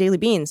Allison for the Daily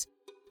Beans.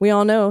 We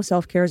all know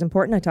self-care is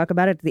important. I talk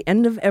about it at the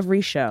end of every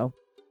show.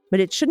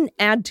 But it shouldn't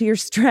add to your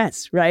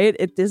stress, right?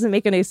 It doesn't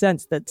make any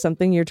sense that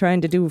something you're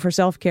trying to do for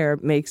self-care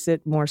makes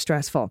it more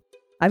stressful.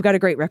 I've got a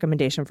great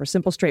recommendation for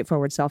simple,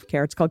 straightforward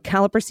self-care. It's called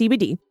Caliper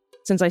CBD.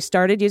 Since I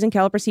started using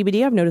Caliper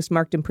CBD, I've noticed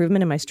marked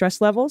improvement in my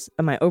stress levels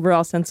and my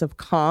overall sense of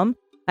calm.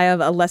 I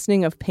have a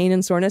lessening of pain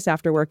and soreness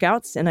after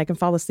workouts, and I can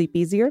fall asleep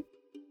easier.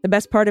 The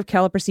best part of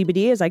Caliper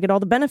CBD is I get all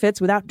the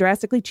benefits without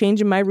drastically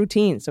changing my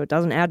routine, so it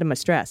doesn't add to my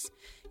stress.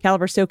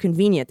 Caliper's so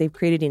convenient, they've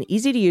created an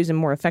easy-to-use and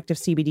more effective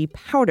CBD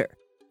powder,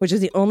 which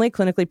is the only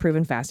clinically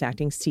proven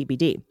fast-acting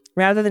CBD.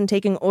 Rather than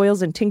taking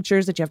oils and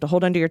tinctures that you have to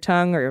hold under your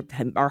tongue or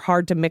are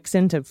hard to mix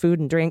into food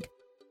and drink,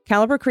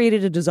 Caliper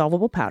created a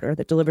dissolvable powder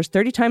that delivers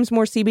 30 times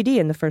more CBD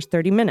in the first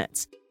 30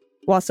 minutes.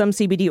 While some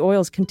CBD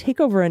oils can take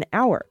over an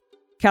hour,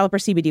 Caliper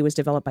CBD was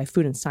developed by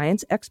food and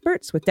science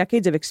experts with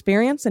decades of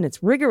experience, and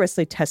it's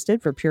rigorously tested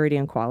for purity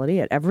and quality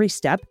at every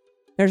step.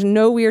 There's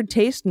no weird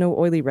taste, no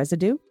oily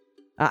residue.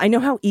 I know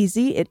how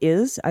easy it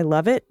is. I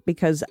love it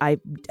because I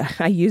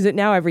use it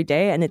now every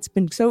day, and it's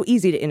been so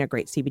easy to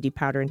integrate CBD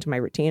powder into my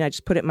routine. I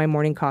just put it in my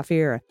morning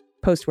coffee or a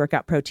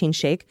post-workout protein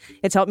shake.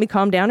 It's helped me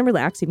calm down and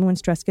relax even when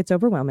stress gets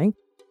overwhelming.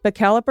 But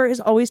Caliper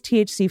is always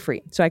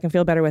THC-free, so I can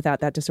feel better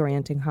without that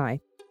disorienting high.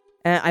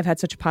 I've had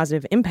such a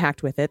positive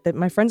impact with it that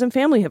my friends and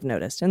family have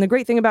noticed. And the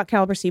great thing about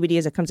Caliper CBD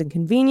is it comes in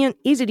convenient,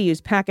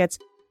 easy-to-use packets,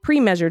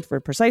 pre-measured for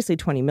precisely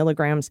 20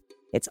 milligrams.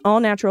 It's all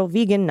natural,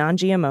 vegan,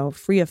 non-GMO,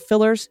 free of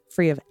fillers,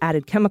 free of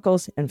added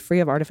chemicals, and free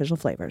of artificial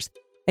flavors.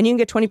 And you can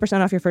get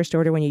 20% off your first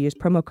order when you use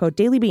promo code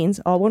DailyBeans,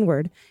 all one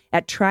word,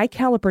 at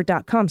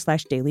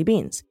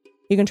trycaliper.com/dailybeans.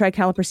 You can try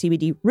Caliper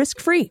CBD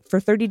risk-free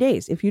for 30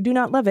 days. If you do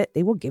not love it,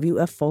 they will give you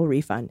a full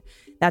refund.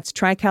 That's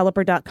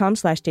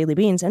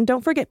trycaliper.com/dailybeans. And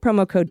don't forget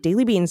promo code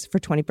DailyBeans for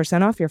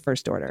 20% off your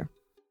first order.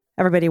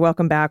 Everybody,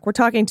 welcome back. We're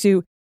talking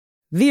to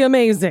the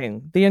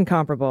amazing, the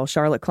incomparable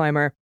Charlotte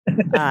Clymer,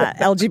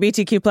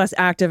 LGBTQ plus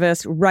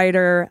activist,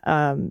 writer,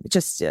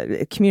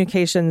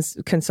 communications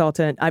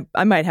consultant.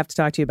 I might have to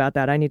talk to you about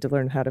that. I need to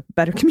learn how to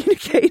better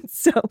communicate.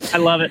 So I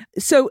love it.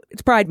 So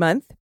it's Pride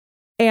Month.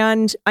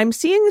 And I'm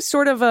seeing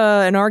sort of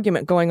an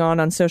argument going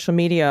on social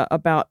media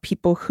about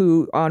people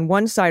who, on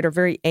one side, are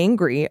very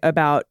angry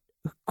about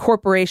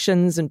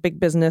corporations and big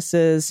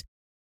businesses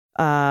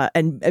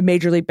and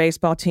Major League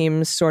Baseball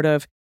teams sort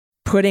of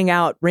putting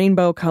out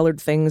rainbow colored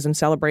things and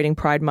celebrating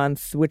Pride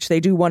Month, which they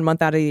do 1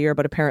 month out of the year,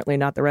 but apparently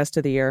not the rest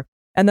of the year.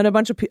 And then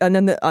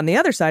on the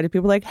other side of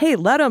people like, hey,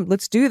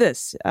 let's do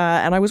this.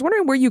 And I was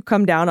wondering where you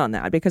come down on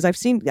that, because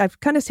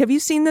have you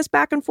seen this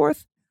back and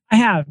forth? I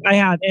have.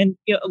 And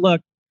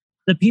look,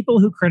 the people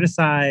who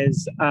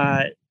criticize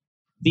what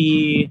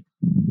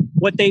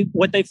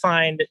they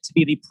find to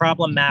be the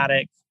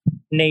problematic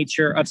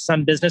nature of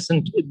some businesses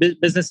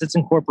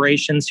and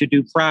corporations who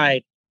do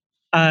Pride,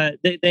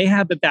 they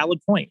have a valid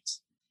point.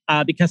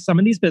 Because some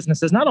of these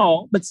businesses, not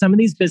all, but some of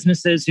these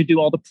businesses who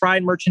do all the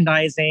Pride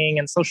merchandising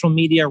and social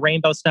media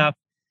rainbow stuff,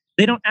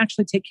 they don't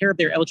actually take care of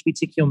their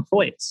LGBTQ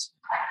employees.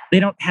 They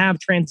don't have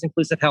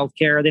trans-inclusive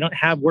healthcare. They don't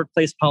have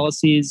workplace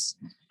policies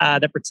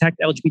that protect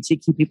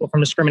LGBTQ people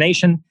from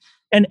discrimination.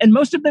 And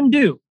most of them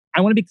do.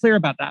 I want to be clear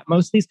about that.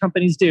 Most of these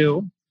companies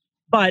do,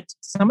 but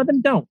some of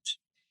them don't.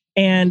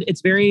 And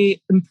it's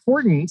very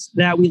important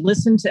that we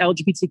listen to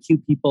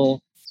LGBTQ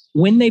people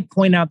when they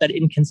point out that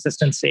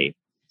inconsistency.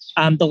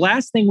 The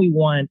last thing we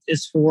want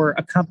is for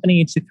a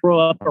company to throw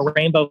up a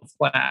rainbow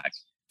flag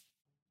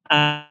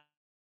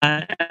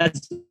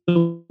as a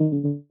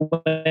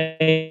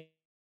way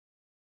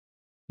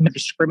to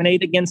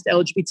discriminate against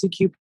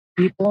LGBTQ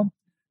people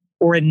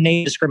or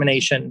innate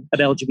discrimination of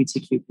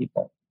LGBTQ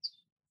people.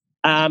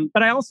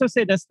 But I also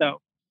say this,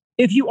 though.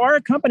 If you are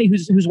a company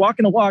who's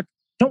walking the walk,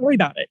 don't worry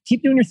about it.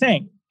 Keep doing your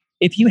thing.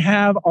 If you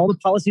have all the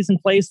policies in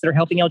place that are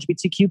helping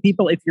LGBTQ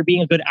people, if you're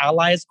being a good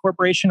ally as a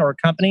corporation or a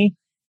company,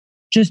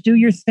 just do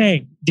your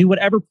thing. Do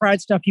whatever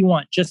Pride stuff you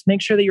want. Just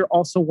make sure that you're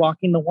also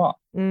walking the walk.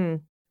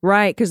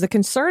 Right. Because the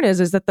concern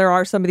is that there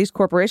are some of these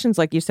corporations,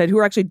 like you said, who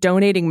are actually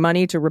donating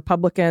money to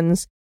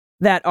Republicans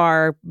that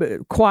are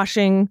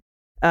quashing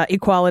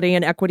equality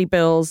and equity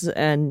bills.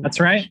 And that's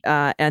right.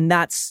 And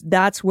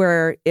that's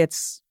where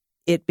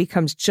it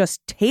becomes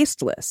just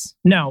tasteless.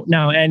 No.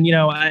 And,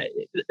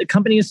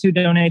 companies who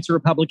donate to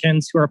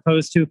Republicans who are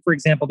opposed to, for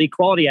example, the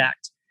Equality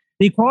Act.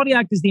 The Equality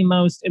Act is the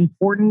most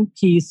important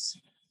piece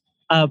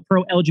of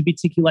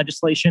pro-LGBTQ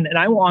legislation. And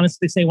I will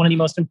honestly say one of the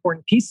most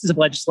important pieces of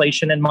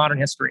legislation in modern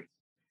history.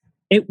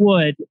 It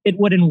would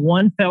in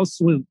one fell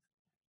swoop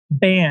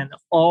ban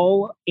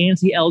all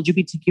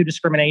anti-LGBTQ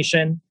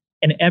discrimination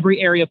in every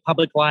area of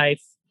public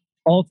life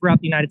all throughout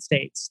the United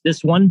States.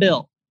 This one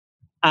bill.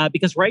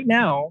 Because right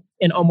now,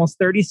 in almost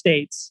 30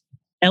 states,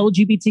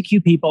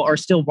 LGBTQ people are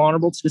still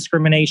vulnerable to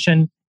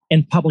discrimination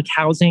in public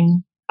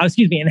housing,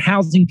 in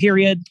housing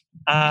period,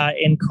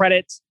 in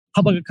credit,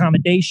 public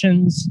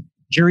accommodations,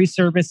 jury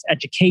service,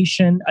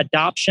 education,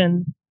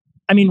 adoption.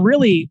 I mean,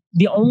 really,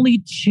 the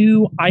only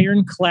two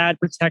ironclad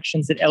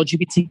protections that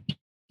LGBTQ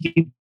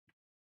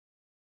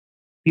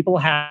people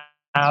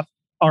have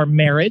are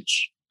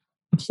marriage,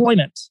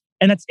 employment,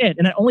 and that's it.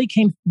 And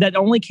that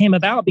only came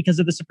about because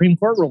of the Supreme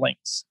Court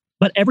rulings.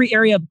 But every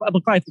area of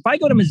public life, if I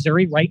go to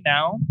Missouri right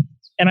now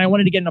and I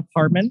wanted to get an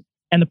apartment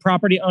and the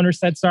property owner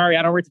said, sorry,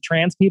 I don't work with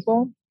trans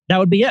people, that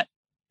would be it.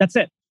 That's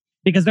it.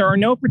 Because there are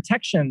no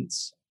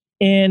protections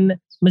in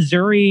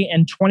Missouri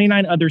and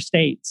 29 other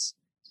states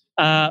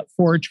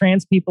for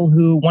trans people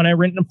who want to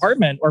rent an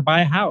apartment or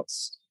buy a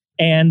house.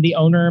 And the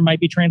owner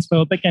might be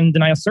transphobic and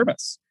deny us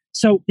service.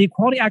 So the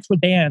Equality Act would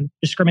ban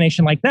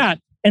discrimination like that.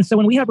 And so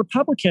when we have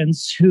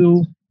Republicans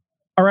who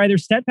are either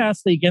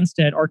steadfastly against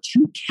it or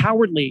too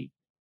cowardly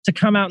to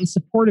come out in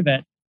support of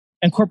it,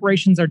 and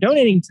corporations are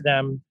donating to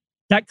them,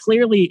 that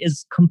clearly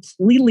is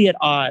completely at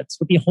odds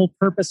with the whole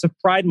purpose of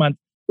Pride Month,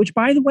 which,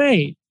 by the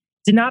way,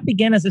 did not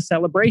begin as a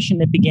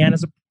celebration. It began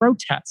as a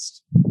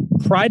protest.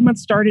 Pride Month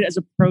started as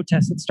a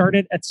protest. It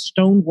started at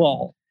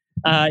Stonewall.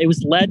 It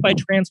was led by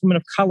trans women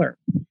of color.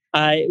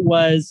 It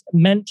was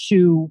meant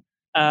to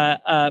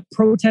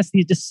protest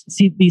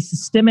the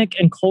systemic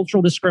and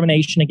cultural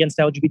discrimination against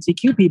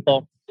LGBTQ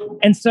people.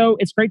 And so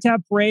it's great to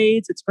have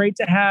parades. It's great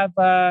to have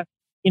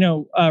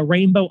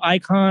rainbow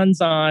icons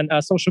on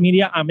social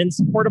media. I'm in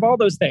support of all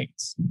those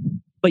things.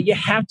 But you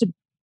have to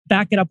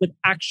back it up with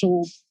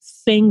actual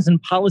things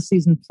and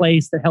policies in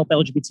place that help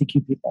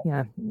LGBTQ people.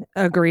 Yeah,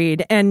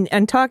 agreed.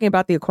 And talking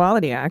about the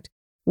Equality Act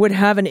would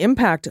have an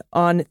impact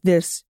on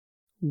this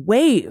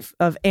wave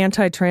of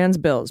anti-trans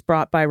bills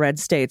brought by red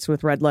states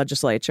with red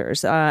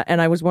legislatures.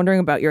 And I was wondering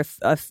about your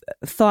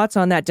thoughts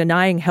on that,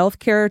 denying health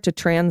care to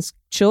trans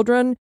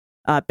children,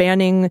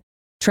 banning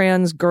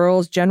trans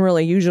girls,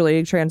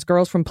 usually trans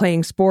girls, from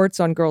playing sports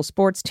on girls'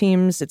 sports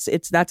teams.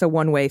 That's a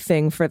one-way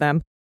thing for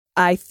them.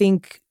 I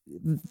think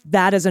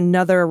that is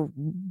another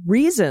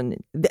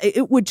reason.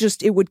 It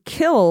would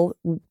kill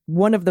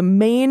one of the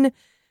main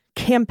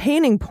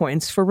campaigning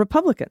points for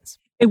Republicans.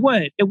 It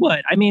would.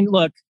 I mean,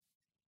 look,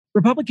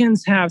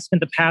 Republicans have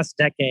spent the past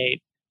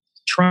decade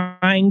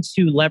trying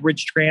to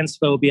leverage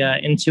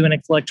transphobia into an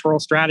electoral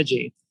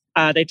strategy.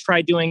 They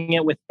tried doing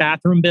it with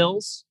bathroom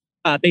bills,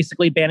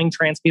 basically banning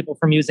trans people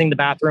from using the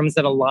bathrooms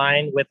that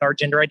align with our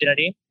gender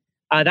identity.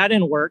 That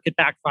didn't work. It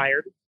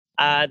backfired.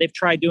 They've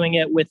tried doing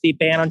it with the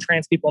ban on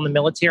trans people in the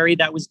military.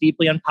 That was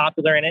deeply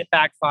unpopular and it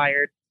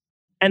backfired.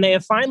 And they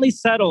have finally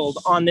settled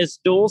on this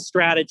dual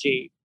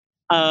strategy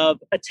of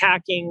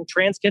attacking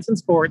trans kids in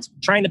sports,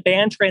 trying to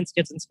ban trans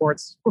kids in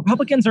sports,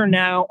 Republicans are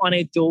now on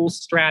a dual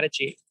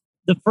strategy.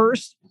 The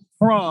first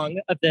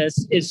prong of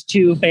this is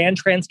to ban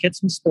trans kids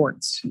from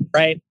sports,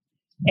 right?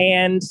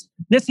 And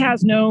this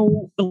has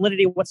no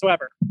validity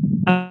whatsoever.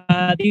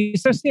 The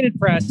Associated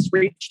Press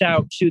reached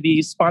out to the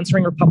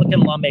sponsoring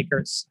Republican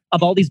lawmakers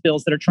of all these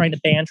bills that are trying to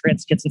ban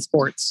trans kids in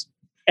sports.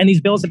 And these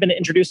bills have been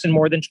introduced in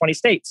more than 20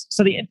 states.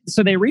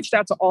 So they reached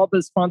out to all the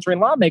sponsoring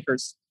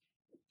lawmakers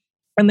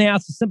and they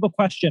asked a simple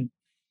question.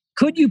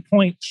 Could you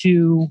point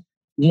to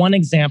one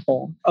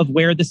example of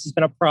where this has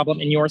been a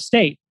problem in your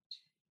state?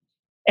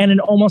 And in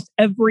almost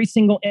every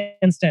single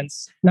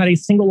instance, not a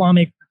single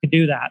lawmaker could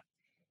do that.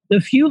 The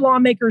few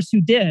lawmakers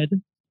who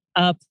did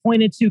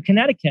pointed to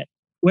Connecticut,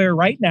 where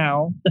right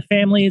now the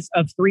families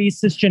of 3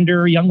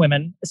 cisgender young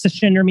women,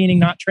 cisgender meaning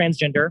not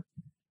transgender,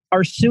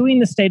 are suing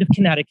the state of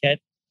Connecticut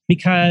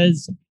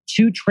because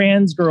 2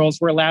 trans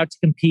girls were allowed to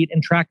compete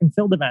in track and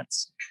field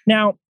events.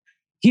 Now,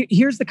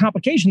 here's the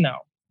complication,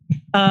 though.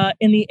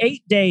 In the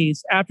 8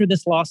 days after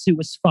this lawsuit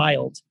was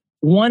filed,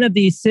 one of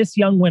these cis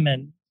young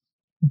women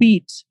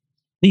beat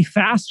the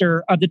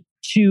faster of the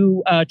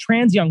 2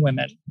 trans young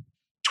women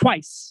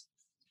twice,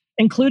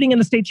 including in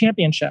the state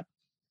championship.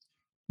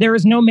 There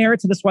is no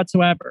merit to this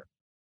whatsoever.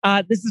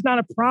 This is not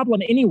a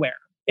problem anywhere.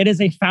 It is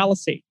a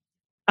fallacy.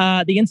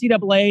 The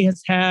NCAA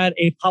has had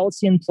a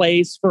policy in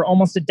place for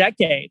almost a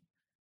decade,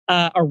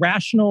 a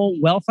rational,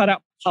 well thought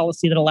out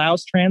policy that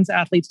allows trans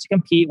athletes to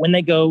compete when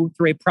they go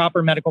through a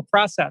proper medical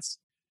process.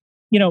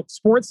 You know,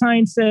 sports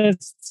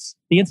scientists,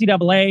 the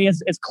NCAA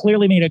has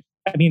clearly made it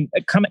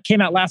came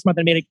out last month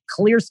and made a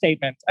clear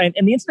statement. And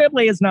the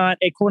NCAA is not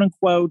a quote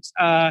unquote,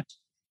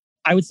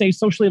 I would say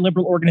socially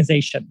liberal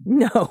organization.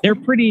 No, they're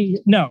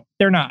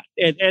not.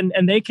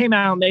 And they came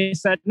out and they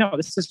said, no,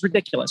 this is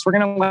ridiculous. We're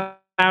going to allow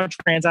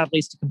trans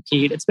athletes to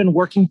compete. It's been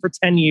working for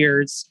 10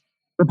 years.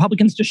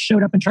 Republicans just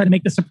showed up and tried to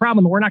make this a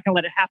problem. And we're not going to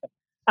let it happen.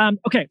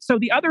 Okay. So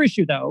the other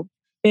issue, though,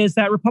 is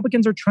that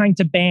Republicans are trying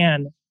to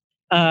ban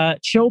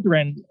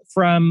children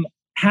from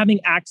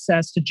having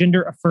access to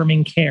gender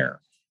affirming care.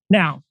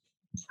 Now,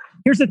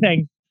 here's the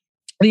thing.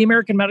 The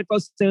American Medical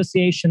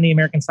Association, the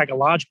American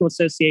Psychological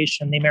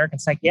Association, the American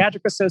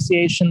Psychiatric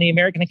Association, the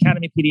American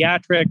Academy of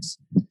Pediatrics,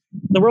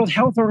 the World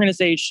Health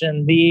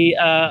Organization, the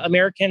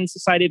American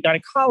Society of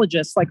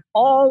Gynecologists, like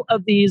all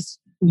of these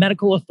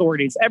medical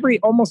authorities,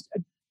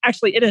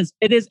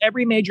 it is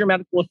every major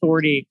medical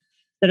authority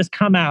that has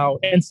come out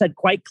and said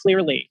quite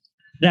clearly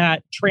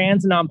that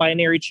trans and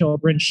non-binary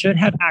children should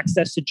have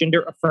access to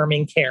gender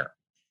affirming care.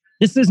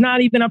 This is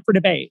not even up for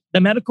debate.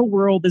 The medical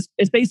world is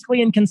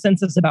basically in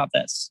consensus about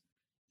this.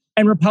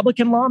 And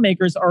Republican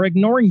lawmakers are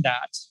ignoring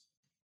that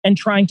and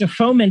trying to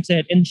foment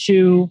it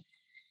into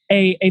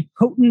a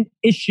potent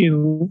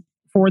issue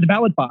for the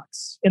ballot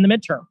box in the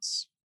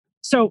midterms.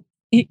 So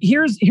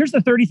here's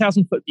the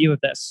 30,000-foot view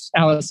of this,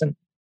 Allison.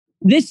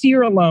 This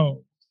year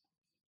alone,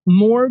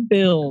 more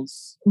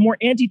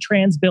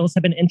anti-trans bills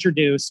have been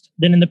introduced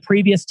than in the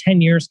previous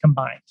 10 years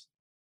combined.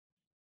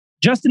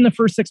 Just in the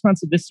first 6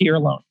 months of this year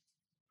alone,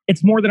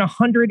 it's more than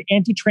 100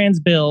 anti-trans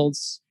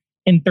bills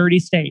in 30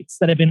 states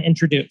that have been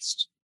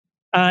introduced.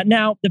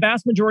 Now, the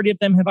vast majority of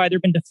them have either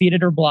been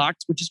defeated or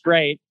blocked, which is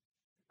great.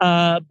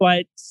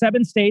 But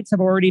 7 states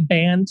have already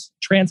banned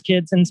trans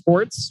kids in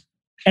sports,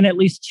 and at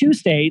least 2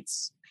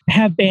 states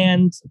have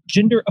banned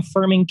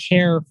gender-affirming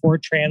care for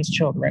trans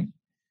children.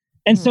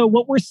 And so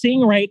what we're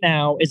seeing right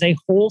now is a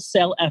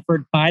wholesale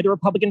effort by the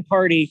Republican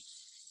Party,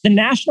 the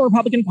National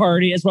Republican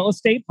Party, as well as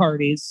state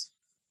parties,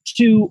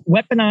 to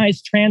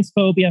weaponize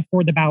transphobia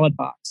for the ballot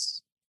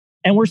box.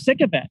 And we're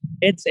sick of it.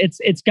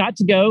 It's got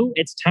to go.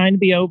 It's time to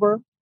be over.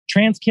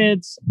 Trans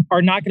kids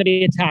are not going to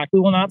be attacked. We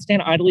will not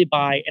stand idly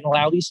by and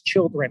allow these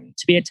children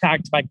to be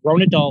attacked by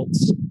grown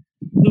adults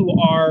who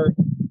are,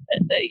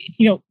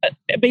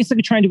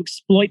 basically trying to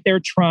exploit their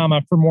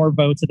trauma for more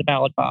votes at the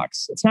ballot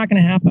box. It's not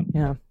going to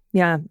happen.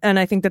 Yeah. And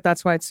I think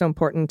that's why it's so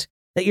important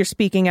that you're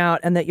speaking out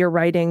and that you're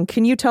writing.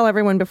 Can you tell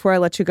everyone before I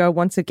let you go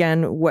once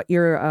again what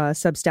your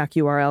Substack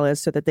URL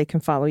is so that they can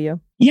follow you?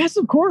 Yes,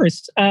 of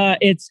course.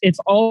 It's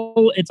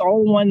all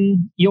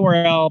one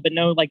URL, but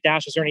no like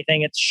dashes or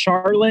anything. It's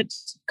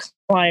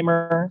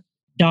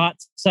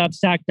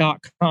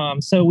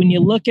charlotteclymer.substack.com. So when you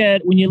look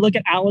at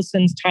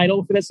Allison's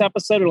title for this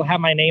episode, it'll have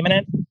my name in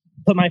it.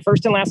 Put my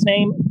first and last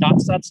name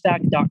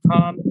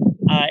 .substack.com.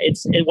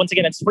 Once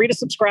again, it's free to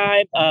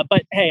subscribe.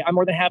 But hey, I'm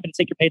more than happy to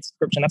take your paid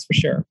subscription. That's for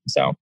sure.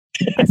 So.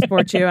 I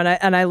support you,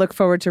 and I look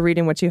forward to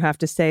reading what you have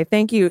to say.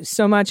 Thank you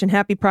so much, and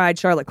happy Pride,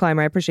 Charlotte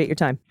Clymer. I appreciate your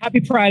time. Happy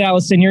Pride,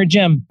 Allison. You're a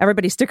gem.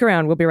 Everybody stick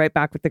around. We'll be right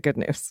back with the good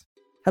news.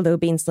 Hello,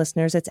 Beans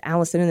listeners. It's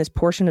Allison, and this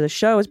portion of the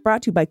show is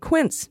brought to you by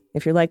Quince.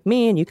 If you're like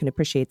me and you can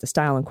appreciate the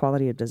style and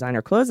quality of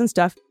designer clothes and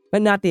stuff,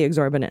 but not the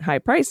exorbitant high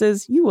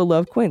prices, you will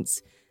love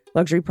Quince.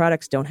 Luxury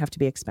products don't have to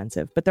be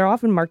expensive, but they're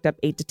often marked up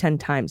 8 to 10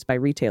 times by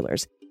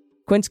retailers.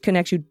 Quince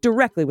connects you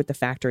directly with the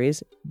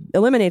factories,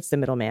 eliminates the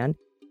middleman,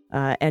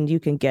 And you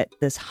can get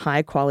this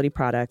high quality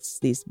products,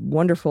 these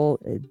wonderful,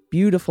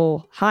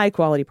 beautiful, high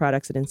quality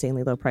products at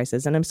insanely low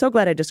prices. And I'm so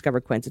glad I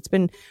discovered Quince. It's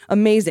been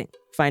amazing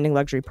finding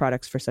luxury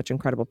products for such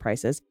incredible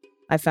prices.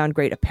 I found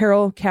great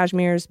apparel,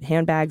 cashmeres,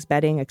 handbags,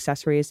 bedding,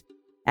 accessories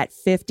at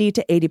 50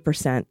 to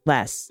 80%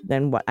 less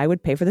than what I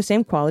would pay for the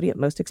same quality at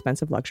most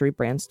expensive luxury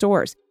brand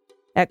stores.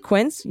 At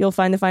Quince, you'll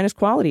find the finest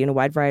quality in a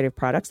wide variety of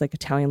products like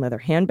Italian leather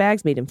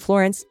handbags made in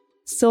Florence,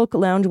 silk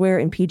loungewear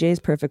and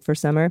PJs perfect for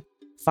summer,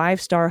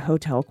 5-star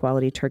hotel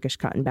quality Turkish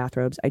cotton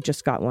bathrobes. I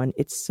just got one.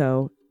 It's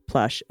so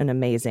plush and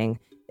amazing.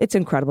 It's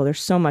incredible.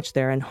 There's so much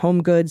there. And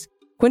home goods.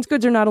 Quince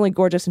goods are not only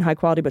gorgeous and high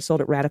quality, but sold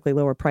at radically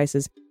lower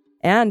prices.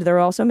 And they're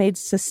also made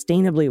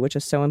sustainably, which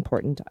is so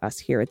important to us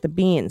here at The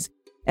Beans.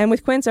 And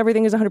with Quince,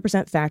 everything is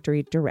 100%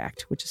 factory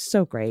direct, which is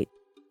so great.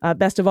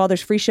 Best of all,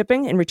 there's free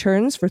shipping and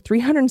returns for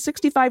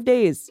 365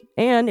 days.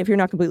 And if you're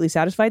not completely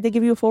satisfied, they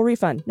give you a full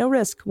refund. No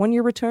risk.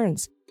 1-year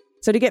returns.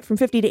 So to get from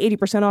 50 to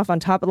 80% off on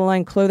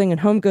top-of-the-line clothing and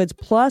home goods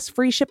plus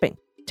free shipping,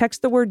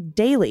 text the word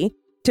DAILY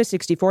to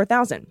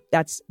 64,000.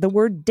 That's the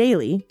word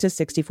DAILY to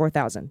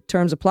 64,000.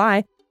 Terms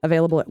apply.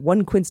 Available at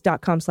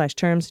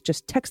onequince.com/terms.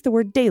 Just text the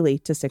word DAILY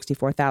to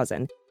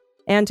 64,000.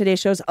 And today's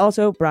show is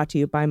also brought to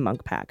you by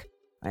Monk Pack.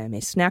 I am a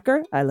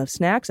snacker. I love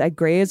snacks. I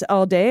graze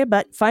all day,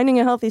 but finding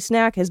a healthy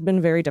snack has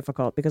been very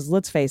difficult because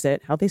let's face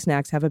it, healthy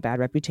snacks have a bad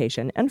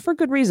reputation, and for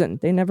good reason.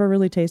 They never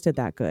really tasted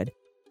that good.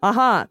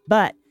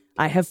 But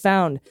I have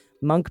found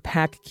Monk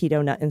Pack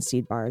Keto Nut and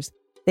Seed Bars.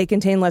 They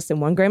contain less than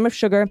 1 gram of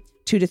sugar,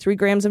 2 to 3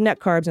 grams of net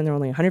carbs, and they're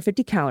only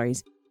 150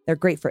 calories. They're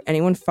great for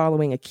anyone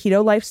following a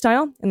keto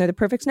lifestyle, and they're the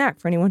perfect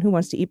snack for anyone who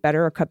wants to eat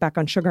better or cut back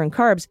on sugar and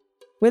carbs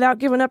without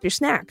giving up your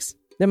snacks.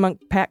 The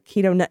Monk Pack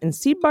Keto Nut and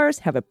Seed Bars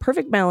have a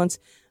perfect balance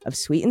of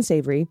sweet and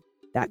savory,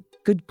 that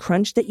good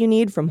crunch that you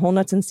need from whole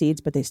nuts and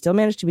seeds, but they still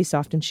manage to be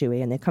soft and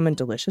chewy, and they come in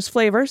delicious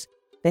flavors.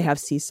 They have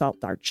sea salt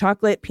dark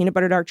chocolate, peanut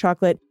butter dark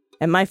chocolate,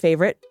 and my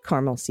favorite,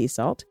 caramel sea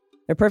salt.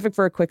 They're perfect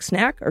for a quick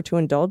snack or to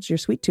indulge your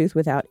sweet tooth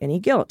without any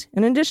guilt.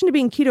 And in addition to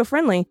being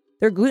keto-friendly,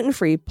 they're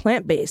gluten-free,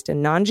 plant-based,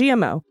 and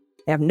non-GMO.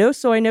 They have no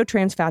soy, no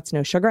trans fats,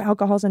 no sugar,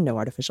 alcohols, and no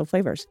artificial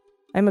flavors.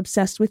 I'm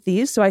obsessed with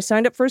these, so I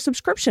signed up for a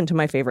subscription to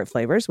my favorite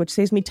flavors, which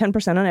saves me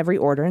 10% on every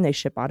order, and they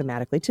ship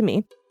automatically to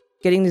me.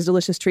 Getting these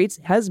delicious treats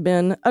has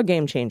been a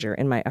game changer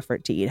in my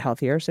effort to eat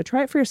healthier, so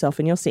try it for yourself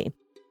and you'll see.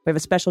 We have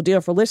a special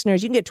deal for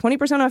listeners. You can get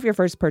 20% off your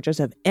first purchase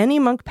of any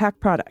Monk Pack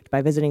product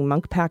by visiting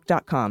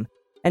monkpack.com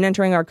and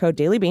entering our code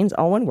DailyBeans,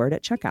 all one word,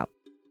 at checkout.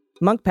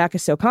 Monk Pack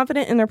is so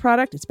confident in their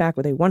product, it's backed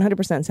with a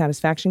 100%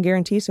 satisfaction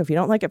guarantee, so if you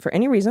don't like it for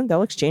any reason,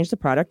 they'll exchange the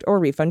product or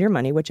refund your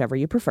money, whichever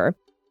you prefer.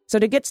 So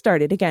to get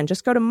started, again,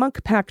 just go to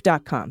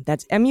monkpack.com.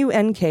 That's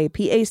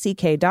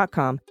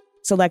MUNKPACK.com.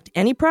 Select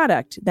any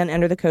product, then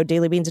enter the code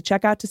DailyBeans at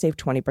checkout to save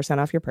 20%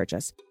 off your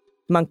purchase.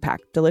 Monk Pack,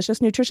 delicious,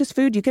 nutritious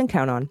food you can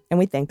count on, and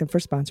we thank them for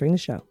sponsoring the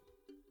show.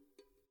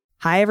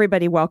 Hi,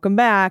 everybody. Welcome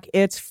back.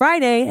 It's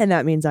Friday, and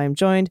that means I'm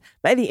joined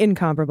by the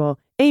incomparable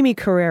Amy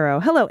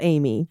Carrero. Hello,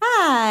 Amy.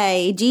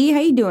 Hi, G. How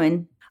you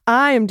doing?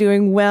 I am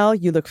doing well.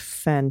 You look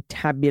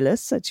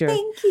fantabulous at your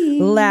Thank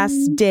you.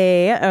 last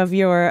day of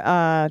your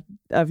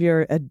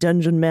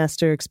dungeon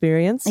master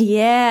experience.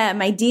 Yeah,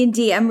 my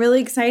D&D. I'm really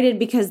excited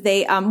because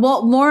they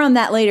well, more on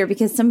that later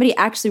because somebody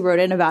actually wrote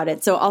in about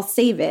it. So I'll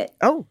save it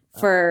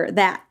for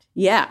that.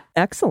 Yeah.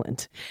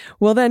 Excellent.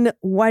 Well, then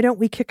why don't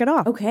we kick it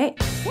off? Okay.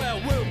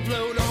 Well, we'll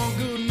float on.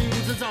 Good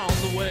news is on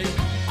the way.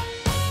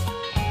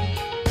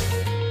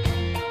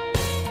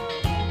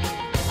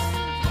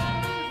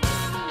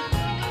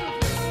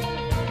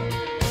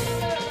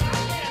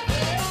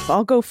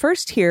 I'll go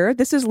first here.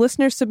 This is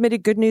listeners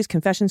submitted good news,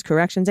 confessions,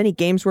 corrections, any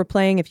games we're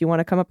playing. If you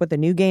want to come up with a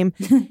new game,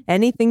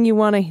 anything you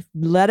want to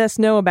let us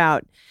know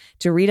about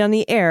to read on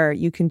the air,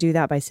 you can do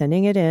that by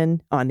sending it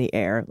in on the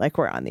air, like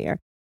we're on the air.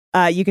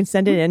 You can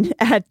send it in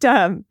at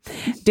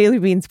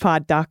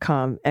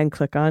dailybeanspod.com and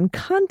click on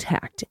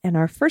contact. And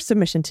our first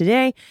submission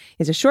today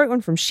is a short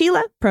one from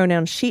Sheila,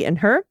 pronouns she and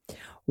her.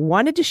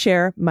 Wanted to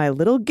share my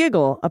little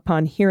giggle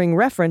upon hearing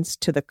reference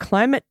to the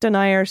climate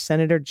denier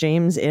Senator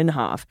James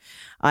Inhofe.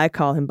 I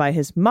call him by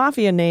his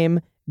mafia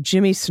name,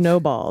 Jimmy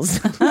Snowballs.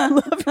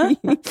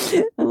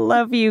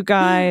 Love you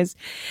guys.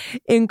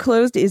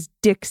 Enclosed is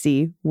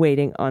Dixie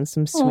waiting on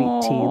some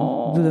sweet tea.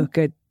 Look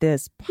at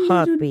this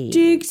puppy.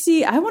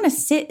 Dixie. I want to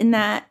sit in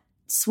that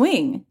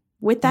swing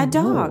with that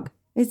dog.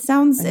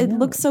 It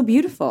looks so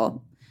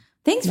beautiful.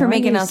 Thanks for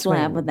making us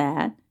laugh with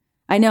that.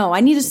 I know. I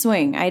need a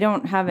swing. I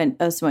don't have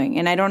a swing,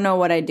 and I don't know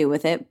what I do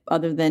with it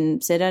other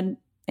than sit in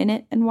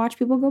it and watch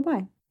people go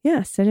by.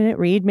 Yeah, sit in it,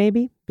 read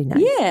maybe. Be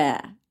nice. Yeah.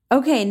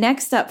 Okay,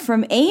 next up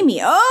from Amy.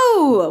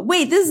 Oh,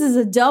 wait, this is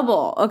a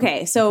double.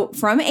 Okay, so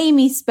from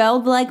Amy,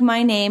 spelled like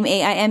my name,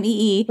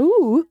 Aimee.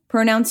 Ooh.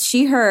 Pronouns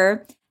she,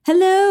 her.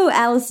 Hello,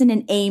 Allison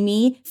and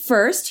Amy.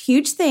 First,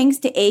 huge thanks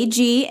to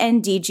AG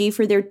and DG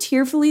for their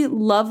tearfully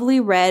lovely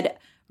read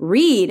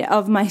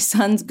of my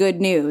son's good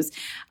news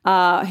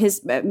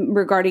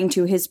regarding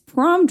to his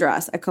prom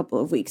dress a couple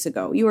of weeks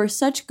ago. You are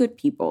such good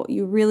people.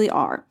 You really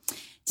are.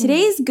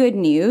 Today's good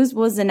news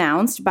was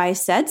announced by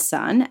said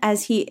son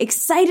as he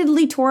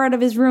excitedly tore out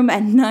of his room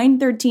at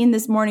 9:13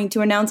 this morning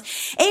to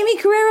announce Amy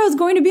Carrero is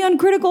going to be on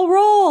Critical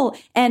Role.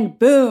 And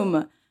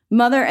boom,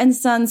 mother and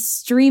son's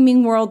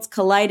streaming worlds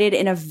collided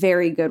in a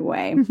very good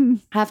way.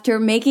 After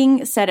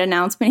making said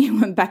announcement, he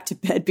went back to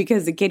bed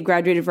because the kid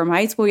graduated from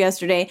high school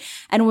yesterday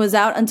and was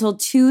out until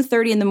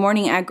 2:30 in the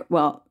morning.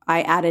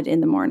 I added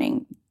in the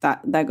morning.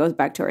 That goes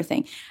back to our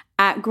thing.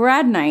 At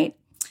grad night.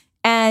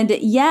 And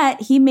yet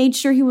he made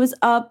sure he was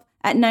up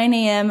at 9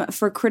 a.m.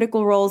 for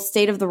Critical Role's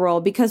State of the Role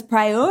because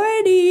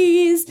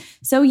priorities.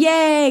 So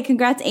yay.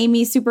 Congrats,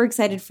 Amy. Super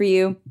excited for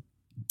you.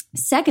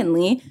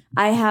 Secondly,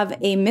 I have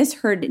a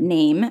misheard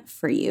name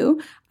for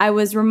you. I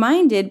was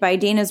reminded by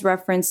Dana's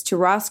reference to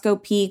Roscoe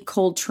P.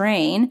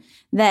 Coltrane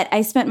that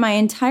I spent my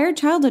entire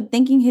childhood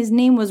thinking his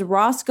name was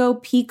Roscoe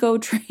Pico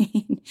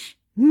Train.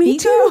 Me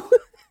too.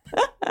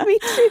 Me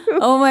too.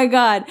 Oh my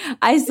God.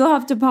 I still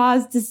have to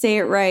pause to say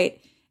it right.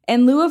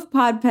 In lieu of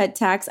Pod Pet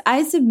Tax,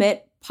 I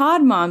submit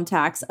Pod Mom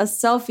Tax, a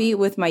selfie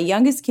with my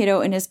youngest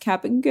kiddo in his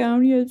cap and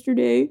gown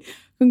yesterday.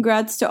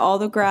 Congrats to all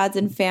the grads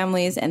and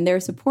families and their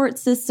support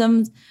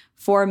systems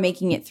for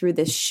making it through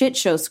this shit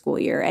show school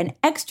year. And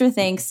extra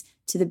thanks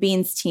to the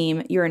Beans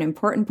team. You're an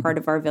important part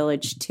of our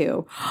village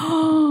too.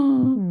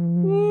 Oh,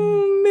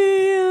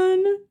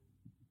 man.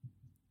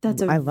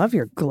 I love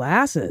your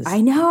glasses.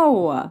 I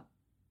know.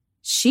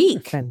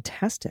 Chic.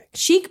 Fantastic.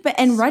 Chic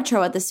and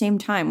retro at the same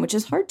time, which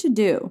is hard to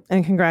do.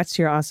 And congrats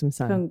to your awesome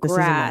son.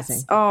 Congrats. This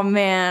is amazing. Oh,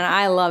 man.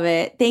 I love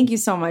it. Thank you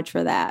so much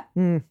for that.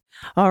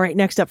 All right.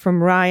 Next up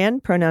from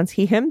Ryan, pronouns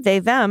he, him, they,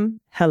 them.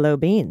 Hello,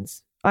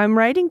 Beans. I'm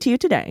writing to you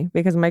today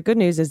because my good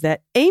news is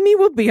that Amy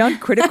will be on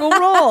Critical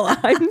Role.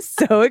 I'm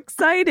so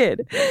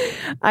excited.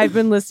 I've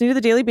been listening to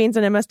the Daily Beans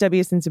on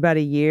MSW since about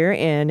a year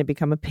and have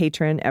become a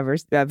patron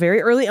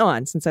very early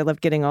on since I loved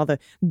getting all the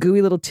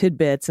gooey little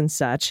tidbits and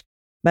such.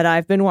 But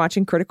I've been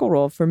watching Critical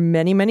Role for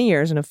many, many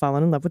years and have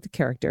fallen in love with the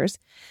characters.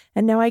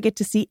 And now I get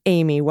to see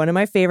Amy, one of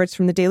my favorites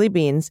from the Daily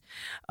Beans,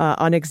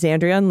 on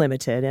Exandria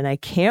Unlimited. And I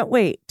can't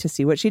wait to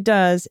see what she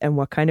does and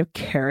what kind of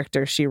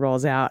character she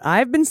rolls out.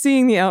 I've been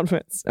seeing the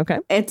outfits. Okay.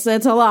 It's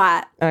a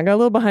lot. I got a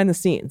little behind the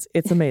scenes.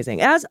 It's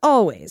amazing. As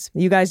always,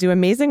 you guys do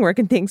amazing work.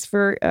 And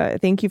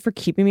thank you for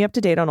keeping me up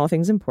to date on all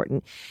things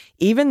important.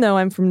 Even though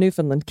I'm from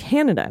Newfoundland,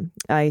 Canada,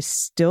 I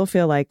still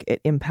feel like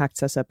it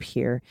impacts us up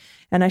here.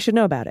 And I should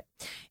know about it.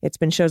 It's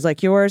been shows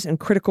like yours and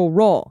Critical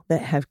Role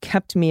that have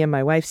kept me and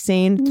my wife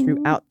sane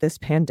throughout this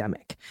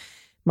pandemic.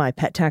 My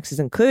pet tax is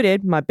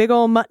included, my big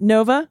old mutt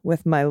Nova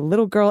with my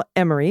little girl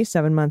Emery,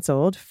 7 months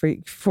old,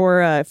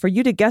 for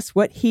you to guess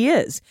what he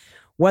is.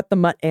 What the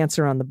mutt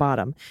answer on the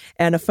bottom.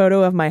 And a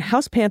photo of my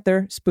house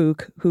panther,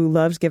 Spook, who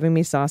loves giving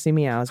me saucy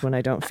meows when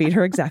I don't feed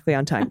her exactly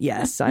on time.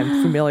 Yes,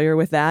 I'm familiar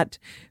with that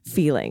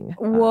feeling.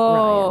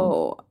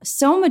 Whoa. Ryan.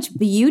 So much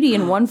beauty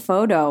in one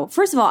photo.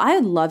 First of all, I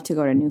would love to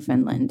go to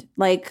Newfoundland.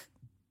 Like,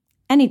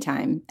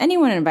 anytime.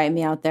 Anyone invite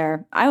me out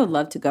there. I would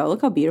love to go.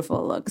 Look how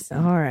beautiful it looks.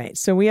 All right.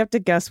 So we have to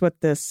guess what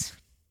this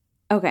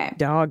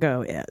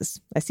doggo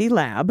is. I see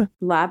lab.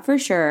 Lab for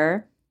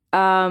sure.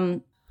 Oh,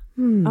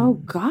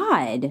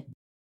 God.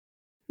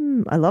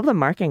 I love the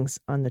markings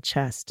on the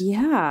chest.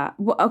 Yeah.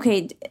 Well,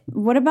 okay.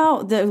 What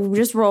about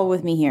just roll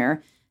with me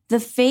here. The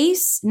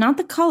face, not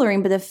the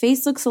coloring, but the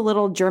face looks a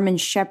little German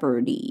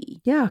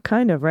Shepherd-y. Yeah,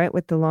 kind of, right?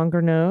 With the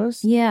longer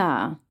nose.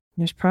 Yeah.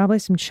 There's probably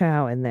some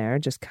chow in there,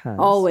 just cuz.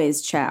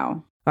 Always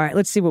chow. All right,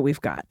 let's see what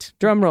we've got.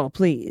 Drum roll,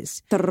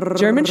 please.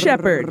 German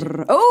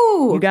Shepherd.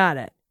 Oh! You got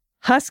it.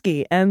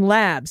 Husky and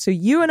lab. So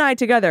you and I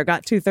together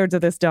got 2/3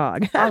 of this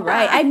dog. All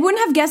right. I wouldn't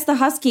have guessed the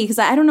husky because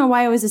I don't know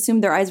why I always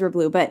assumed their eyes were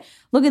blue, but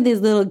look at this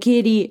little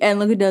kitty and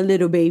look at that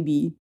little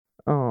baby.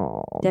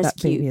 Oh, that's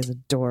that cute. baby is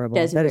adorable.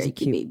 That's that a is very a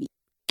cute baby.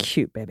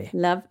 Cute baby.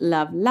 Love,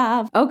 love,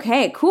 love.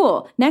 Okay,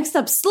 cool. Next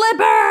up,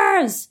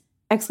 slippers!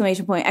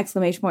 Exclamation point,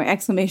 exclamation point,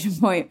 exclamation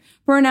point.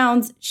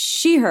 Pronouns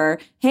she, her.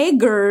 Hey,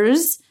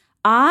 girls.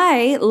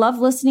 I love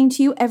listening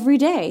to you every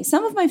day.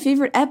 Some of my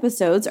favorite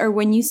episodes are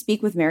when you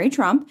speak with Mary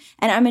Trump,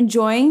 and I'm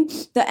enjoying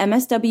the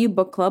MSW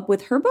book club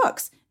with her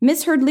books.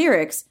 Misheard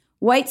lyrics,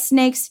 White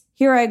Snakes,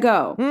 Here I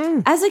Go.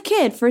 As a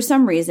kid, for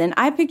some reason,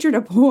 I pictured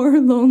a poor,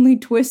 lonely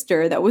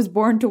twister that was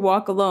born to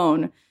walk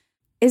alone.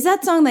 Is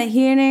that song that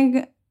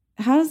hearing?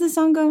 How does the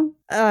song go?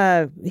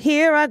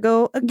 Here I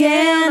go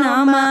again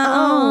on my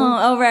own.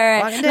 Oh,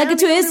 right. Like a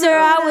twister,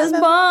 I was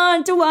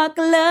born to walk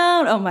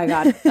alone. Oh my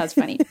God, that's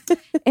funny.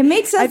 It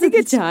makes sense at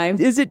the time.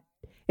 Is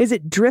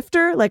it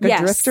drifter? Like a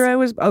drifter?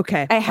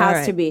 Okay. It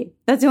has to be.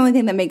 That's the only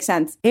thing that makes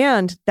sense.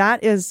 And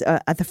that is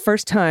at the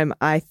first time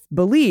I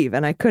believe,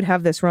 and I could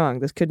have this wrong.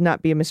 This could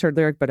not be a misheard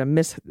lyric, but a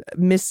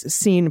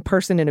mis-seen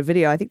person in a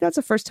video. I think that's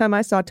the first time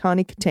I saw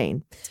Tawny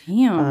Katane.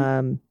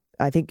 Damn.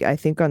 I think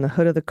on the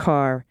hood of the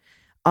car.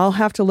 I'll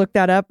have to look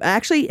that up.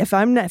 Actually, if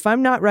I'm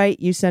not right,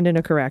 you send in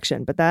a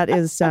correction. But that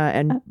is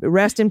and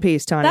rest in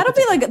peace, Tawny.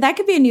 That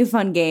could be a new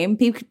fun game.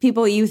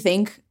 People you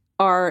think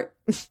are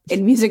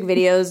in music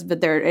videos,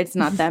 but it's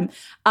not them.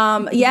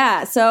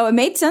 So it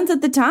made sense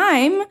at the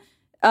time.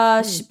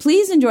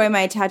 Please enjoy my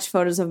attached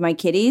photos of my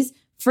kitties.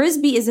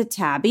 Frisbee is a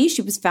tabby.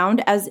 She was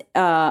found as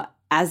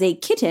a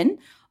kitten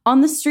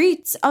on the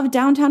streets of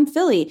downtown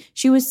Philly.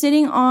 She was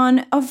sitting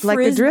on a Frisbee.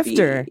 Like a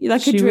drifter.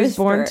 She was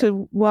born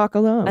to walk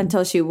alone.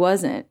 Until she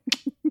wasn't.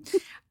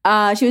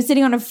 She was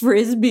sitting on a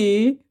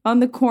Frisbee on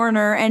the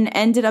corner and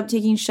ended up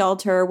taking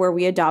shelter where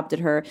we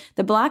adopted her.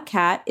 The black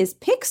cat is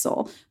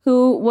Pixel,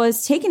 who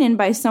was taken in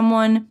by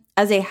someone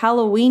as a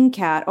Halloween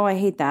cat. Oh, I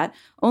hate that.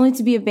 Only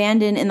to be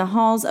abandoned in the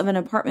halls of an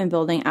apartment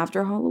building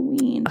after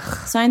Halloween.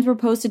 Signs were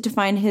posted to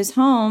find his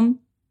home,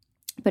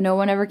 but no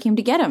one ever came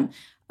to get him.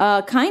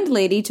 A kind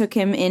lady took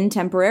him in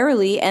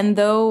temporarily, and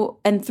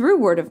through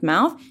word of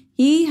mouth,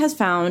 he has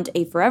found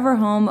a forever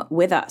home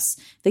with us.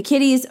 The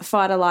kitties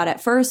fought a lot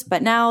at first,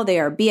 but now they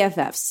are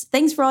BFFs.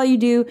 Thanks for all you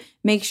do.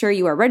 Make sure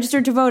you are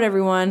registered to vote,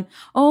 everyone.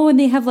 Oh, and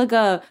they have like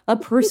a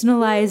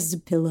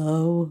personalized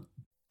pillow.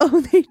 Oh,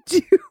 they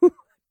do.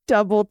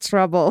 Double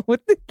trouble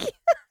with the cat.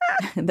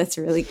 That's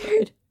really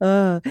good.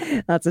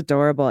 That's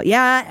adorable.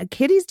 Yeah,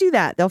 kitties do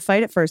that. They'll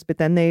fight at first, but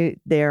then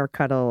they are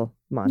cuddle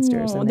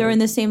monsters. No, they're in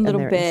the same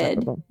little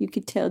bed. You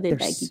could tell they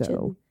like each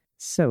other.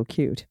 So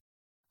cute.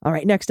 All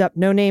right, next up,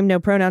 no name, no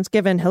pronouns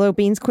given. Hello,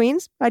 Beans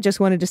Queens. I just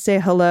wanted to say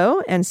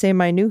hello and say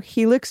my new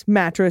Helix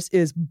mattress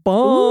is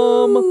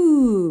bomb.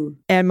 Ooh.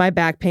 And my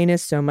back pain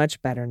is so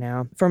much better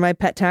now. For my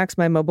pet tax,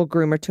 my mobile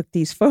groomer took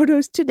these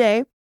photos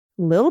today.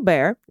 Little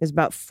Bear is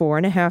about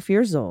 4.5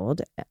 years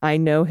old. I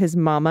know his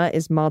mama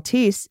is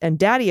Maltese and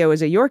Daddy-O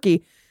is a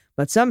Yorkie,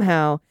 but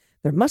somehow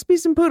there must be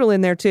some poodle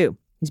in there too.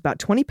 He's about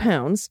 20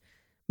 pounds,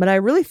 but I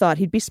really thought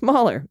he'd be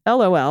smaller.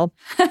 LOL.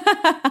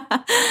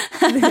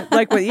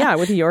 Like with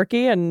a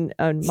Yorkie and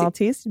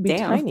Maltese, it'd be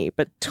tiny,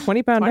 but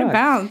 20-pound dog. 20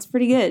 pounds,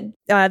 pretty good.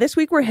 This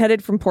week we're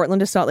headed from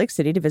Portland to Salt Lake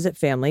City to visit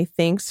family.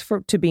 Thanks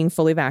to being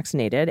fully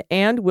vaccinated,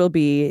 and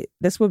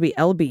this will be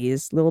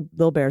LB's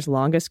Little Bear's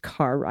longest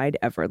car ride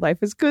ever. Life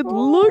is good.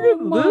 Look at this.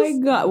 Oh my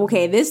god!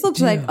 Okay, this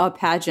looks like a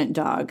pageant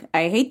dog.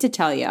 I hate to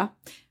tell you,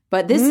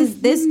 but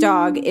this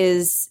dog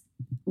is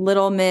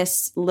Little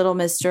Miss, Little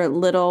Mister,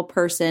 Little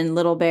Person,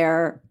 Little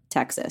Bear,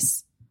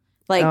 Texas.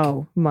 Like,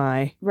 oh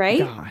my right?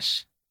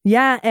 Gosh.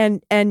 Yeah,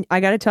 and I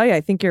got to tell you, I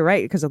think you're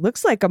right, because it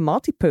looks like a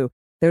multi-poo.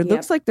 There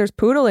looks like there's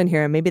poodle in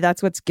here, and maybe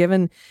that's what's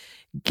given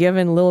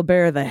Little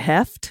Bear the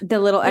heft.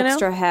 The little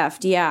extra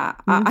heft, yeah.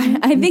 Mm-hmm.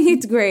 I think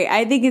it's great.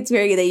 I think it's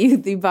great that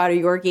you bought a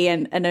Yorkie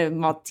and a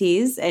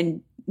Maltese,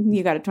 and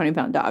you got a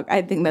 20-pound dog.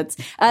 I think that's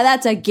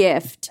a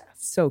gift.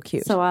 So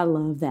cute. So I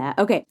love that.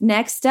 Okay,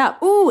 next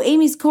up. Ooh,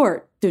 Amy's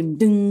Court. Dun,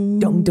 dun.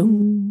 Dun,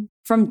 dun.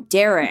 From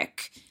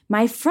Derek.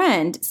 My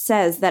friend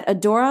says that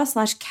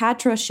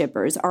Adora/Catra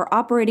shippers are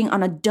operating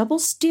on a double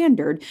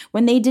standard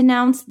when they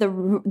denounce the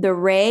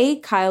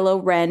Rey-Kylo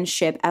Ren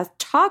ship as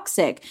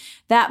toxic,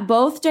 that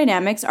both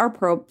dynamics are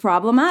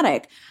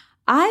problematic.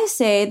 I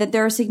say that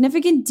there are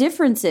significant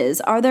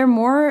differences. Are there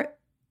more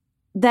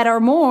that are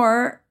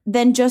more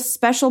than just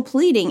special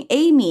pleading?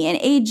 Amy and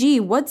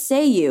AG, what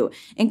say you?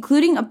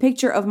 Including a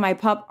picture of my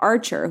pup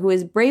Archer, who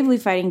is bravely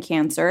fighting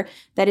cancer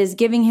that is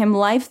giving him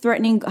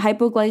life-threatening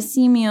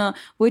hypoglycemia,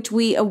 which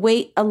we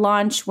await a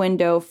launch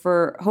window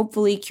for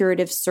hopefully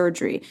curative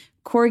surgery.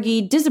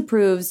 Corgi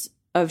disapproves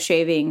of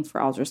shaving for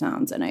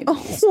ultrasounds and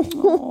IVs.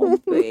 Oh,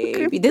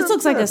 baby. This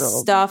looks like a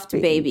stuffed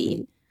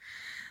baby.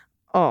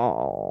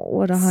 Oh,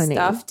 what a honey.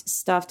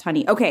 Stuffed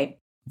honey. Okay,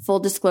 full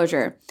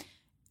disclosure.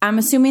 I'm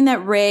assuming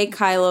that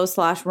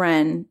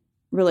Rey-Kylo/Ren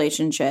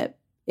relationship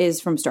is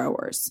from Star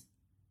Wars.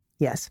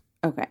 Yes.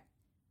 Okay.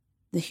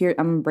 Here,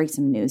 I'm going to break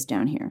some news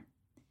down here.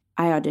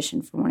 I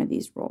auditioned for one of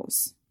these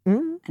roles,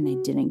 and I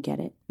didn't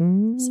get it.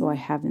 So I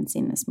haven't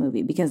seen this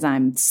movie because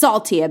I'm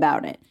salty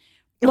about it.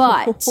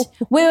 But,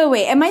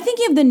 wait. Am I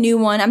thinking of the new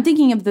one? I'm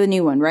thinking of the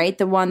new one, right?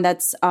 The one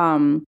that's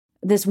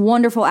this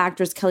wonderful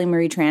actress, Kelly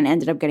Marie Tran,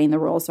 ended up getting the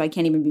role, so I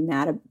can't even be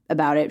mad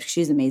about it.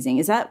 She's amazing.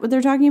 Is that what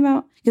they're talking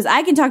about? Because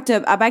I can talk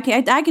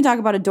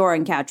about Adora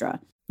and Catra.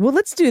 Well,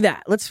 let's do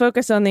that. Let's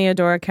focus on the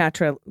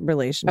Adora-Catra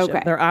relationship.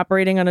 Okay. They're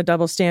operating on a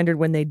double standard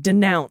when they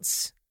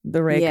denounce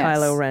the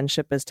Rey-Kylo Ren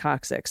ship as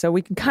toxic. So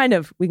we can kind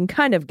of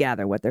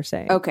gather what they're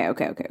saying. Okay.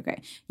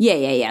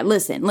 Yeah.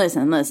 Listen.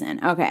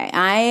 Okay.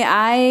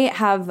 I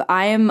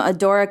am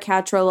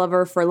Adora-Catra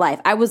lover for life.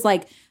 I was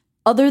like,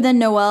 other than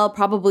Noelle,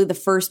 probably the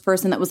first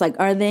person that was like,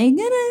 are they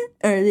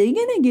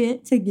gonna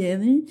get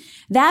together?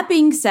 That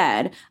being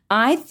said,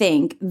 I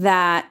think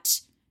that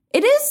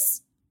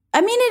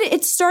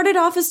it started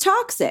off as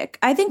toxic.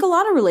 I think a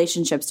lot of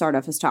relationships start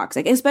off as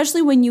toxic,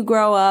 especially when you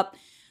grow up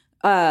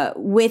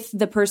with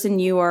the person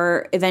you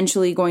are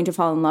eventually going to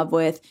fall in love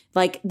with.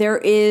 Like, there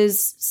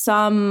is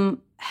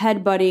some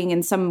headbutting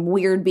and some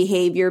weird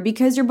behavior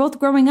because you're both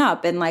growing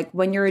up. And like,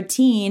 when you're a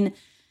teen,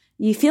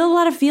 you feel a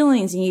lot of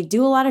feelings and you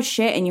do a lot of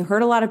shit and you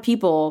hurt a lot of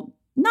people,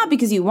 not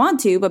because you want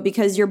to, but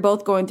because you're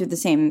both going through the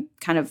same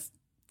kind of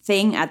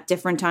thing at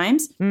different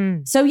times.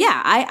 So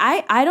yeah,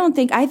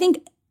 I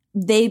think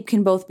they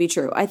can both be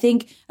true. I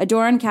think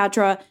Adora and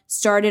Catra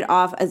started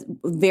off as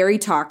very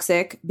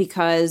toxic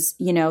because,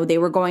 they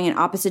were going in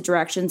opposite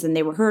directions and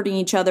they were hurting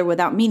each other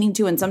without meaning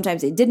to, and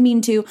sometimes they did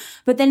mean to.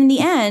 But then in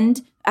the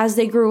end, as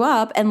they grew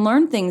up and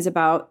learned things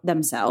about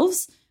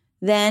themselves,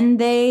 then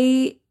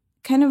they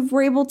kind of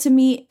were able to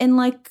meet in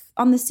like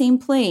on the same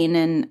plane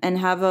and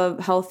have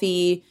a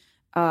healthy,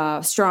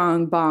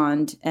 strong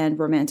bond and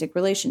romantic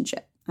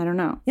relationship. I don't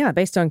know. Yeah,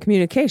 based on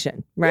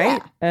communication,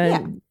 right?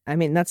 And I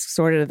mean, that's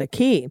sort of the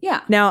key.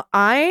 Yeah. Now,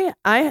 I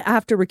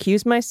have to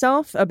recuse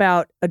myself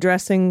about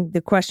addressing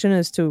the question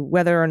as to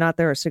whether or not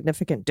there are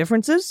significant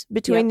differences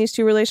between these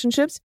two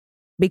relationships.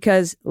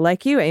 Because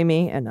like you,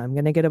 Amy, and I'm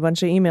going to get a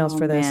bunch of emails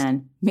for this.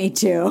 Man, me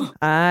too.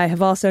 I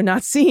have also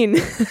not seen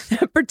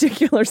that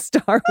particular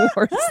Star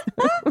Wars.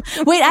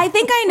 Wait, I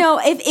think I know.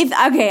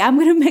 Okay, I'm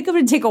going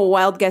to take a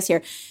wild guess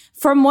here.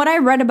 From what I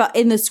read about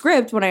in the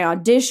script when I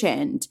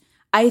auditioned,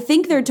 I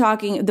think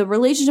the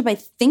relationship I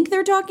think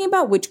they're talking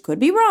about, which could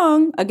be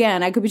wrong.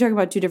 Again, I could be talking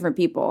about two different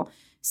people.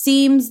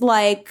 Seems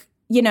like,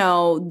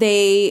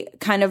 they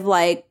kind of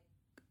like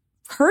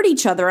hurt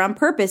each other on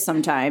purpose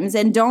sometimes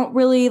and don't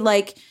really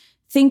like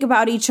think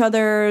about each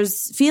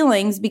other's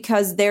feelings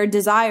because their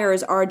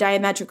desires are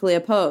diametrically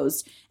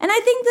opposed. And I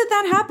think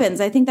that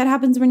happens. I think that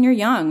happens when you're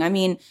young. I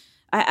mean,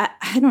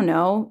 I don't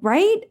know,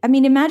 right? I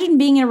mean, imagine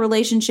being in a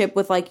relationship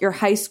with like your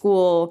high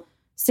school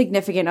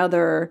significant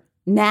other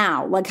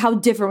now. Like, how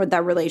different would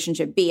that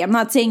relationship be? I'm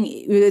not saying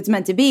it's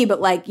meant to be, but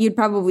like you'd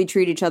probably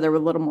treat each other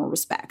with a little more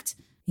respect.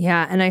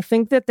 Yeah, and I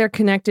think that they're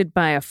connected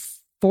by a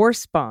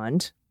force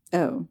bond.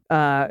 Oh.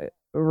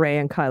 Rey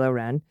and Kylo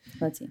Ren.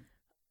 Let's see.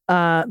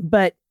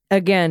 But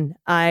again,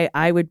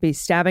 I would be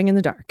stabbing in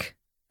the dark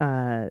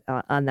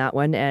on that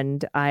one,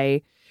 and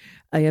I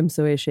am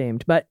so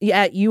ashamed. But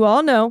yeah, you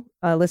all know,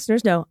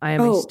 listeners know, I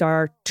am a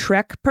Star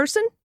Trek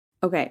person.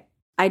 Okay,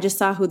 I just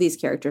saw who these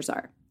characters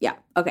are. Yeah,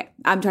 okay,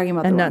 I'm talking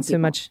about the and wrong not so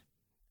people. much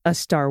a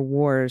Star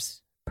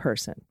Wars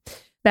person.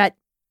 But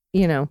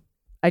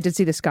I did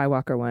see the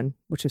Skywalker one,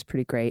 which was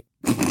pretty great.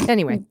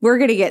 Anyway. We're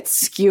going to get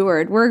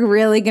skewered. We're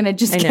really going to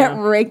just get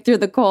raked through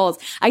the coals.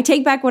 I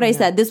take back what I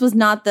said. This was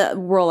not the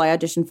role I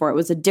auditioned for. It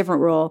was a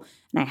different role,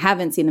 and I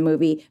haven't seen the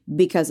movie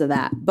because of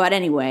that. But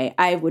anyway,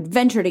 I would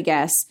venture to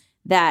guess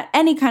that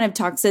any kind of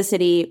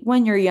toxicity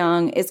when you're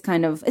young is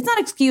kind of, it's not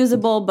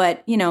excusable,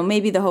 but,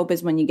 maybe the hope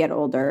is when you get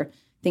older,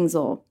 things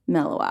will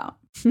mellow out.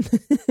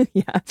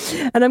 Yeah.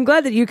 And I'm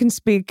glad that you can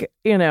speak,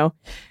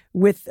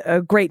 with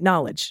great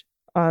knowledge.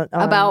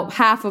 About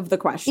half of the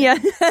question. Yeah.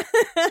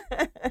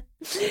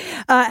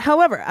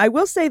 However, I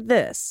will say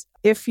this.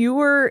 If you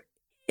were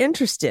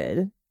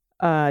interested,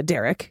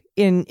 Derek,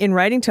 in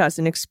writing to us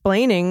and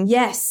explaining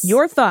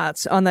your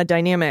thoughts on the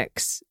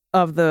dynamics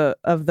of the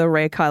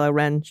Rey Kylo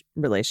Ren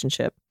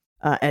relationship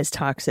as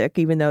toxic,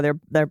 even though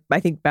they're I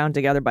think bound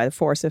together by the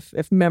Force,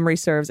 if memory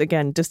serves,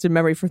 again, distant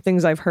memory for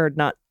things I've heard,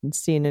 not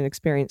seen and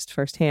experienced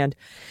firsthand,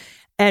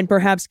 and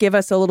perhaps give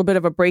us a little bit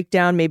of a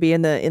breakdown, maybe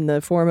in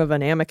the form of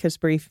an amicus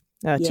brief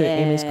to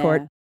Amy's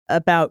court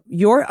about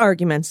your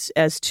arguments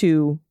as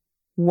to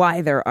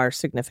why there are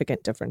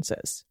significant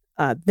differences.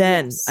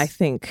 Then I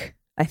think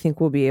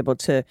we'll be able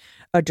to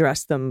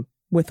address them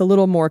with a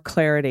little more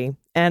clarity.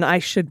 And I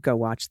should go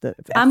watch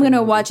I'm going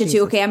to watch it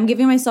too. Okay, I'm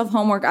giving myself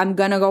homework. I'm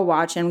going to go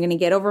watch it. I'm going to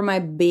get over my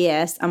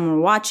BS. I'm going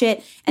to watch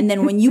it. And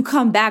then when you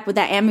come back with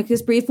that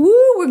amicus brief,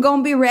 we're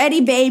going to be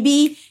ready,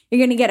 baby. You're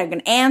going to get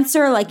an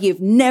answer like you've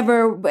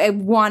never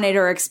wanted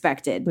or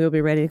expected. We'll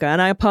be ready to go.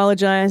 And I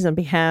apologize on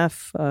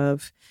behalf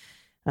of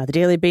the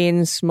Daily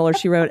Beans, Muller,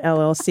 She Wrote,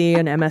 LLC,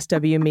 and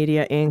MSW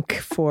Media, Inc.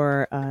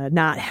 for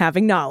not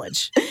having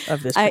knowledge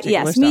of this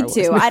particular Star Wars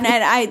me too.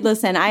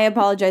 movie. And I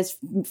apologize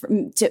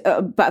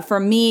but for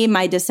me,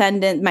 my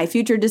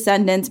future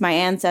descendants, my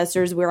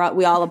ancestors, we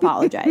all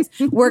apologize.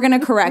 We're going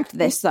to correct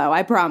this, though.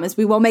 I promise.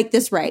 We will make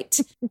this right.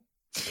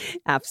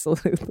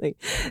 Absolutely.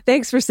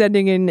 Thanks for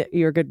sending in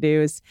your good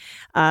news.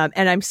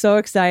 And I'm so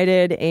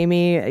excited,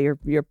 Amy,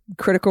 your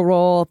critical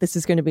role. This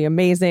is going to be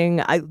amazing.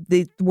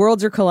 The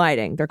worlds are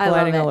colliding. They're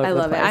colliding all over the place.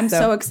 I love it. I'm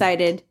so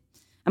excited.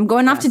 I'm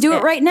going off to do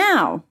it right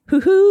now.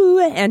 Hoo-hoo.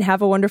 And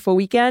have a wonderful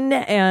weekend.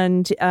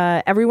 And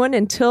everyone,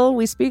 until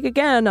we speak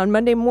again on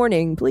Monday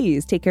morning,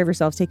 please take care of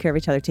yourselves, take care of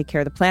each other, take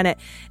care of the planet,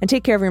 and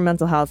take care of your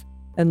mental health.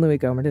 And Louis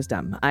Gohmert is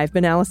dumb. I've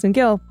been Allison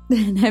Gill.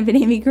 And I've been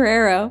Amy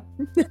Carrero.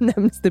 And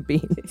them's the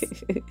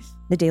Beans.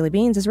 The Daily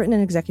Beans is written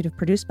and executive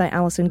produced by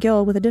Allison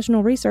Gill with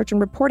additional research and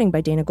reporting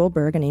by Dana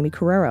Goldberg and Amy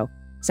Carrero.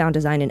 Sound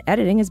design and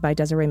editing is by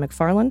Desiree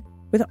McFarlane,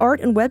 with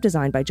art and web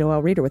design by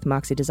Joelle Reeder with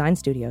Moxie Design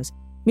Studios.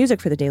 Music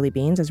for The Daily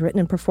Beans is written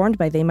and performed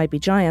by They Might Be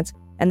Giants,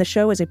 and the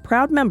show is a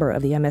proud member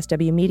of the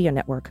MSW Media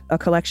Network, a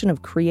collection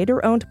of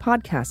creator-owned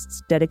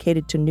podcasts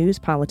dedicated to news,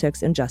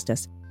 politics, and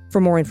justice. For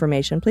more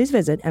information, please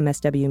visit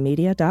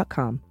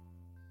mswmedia.com.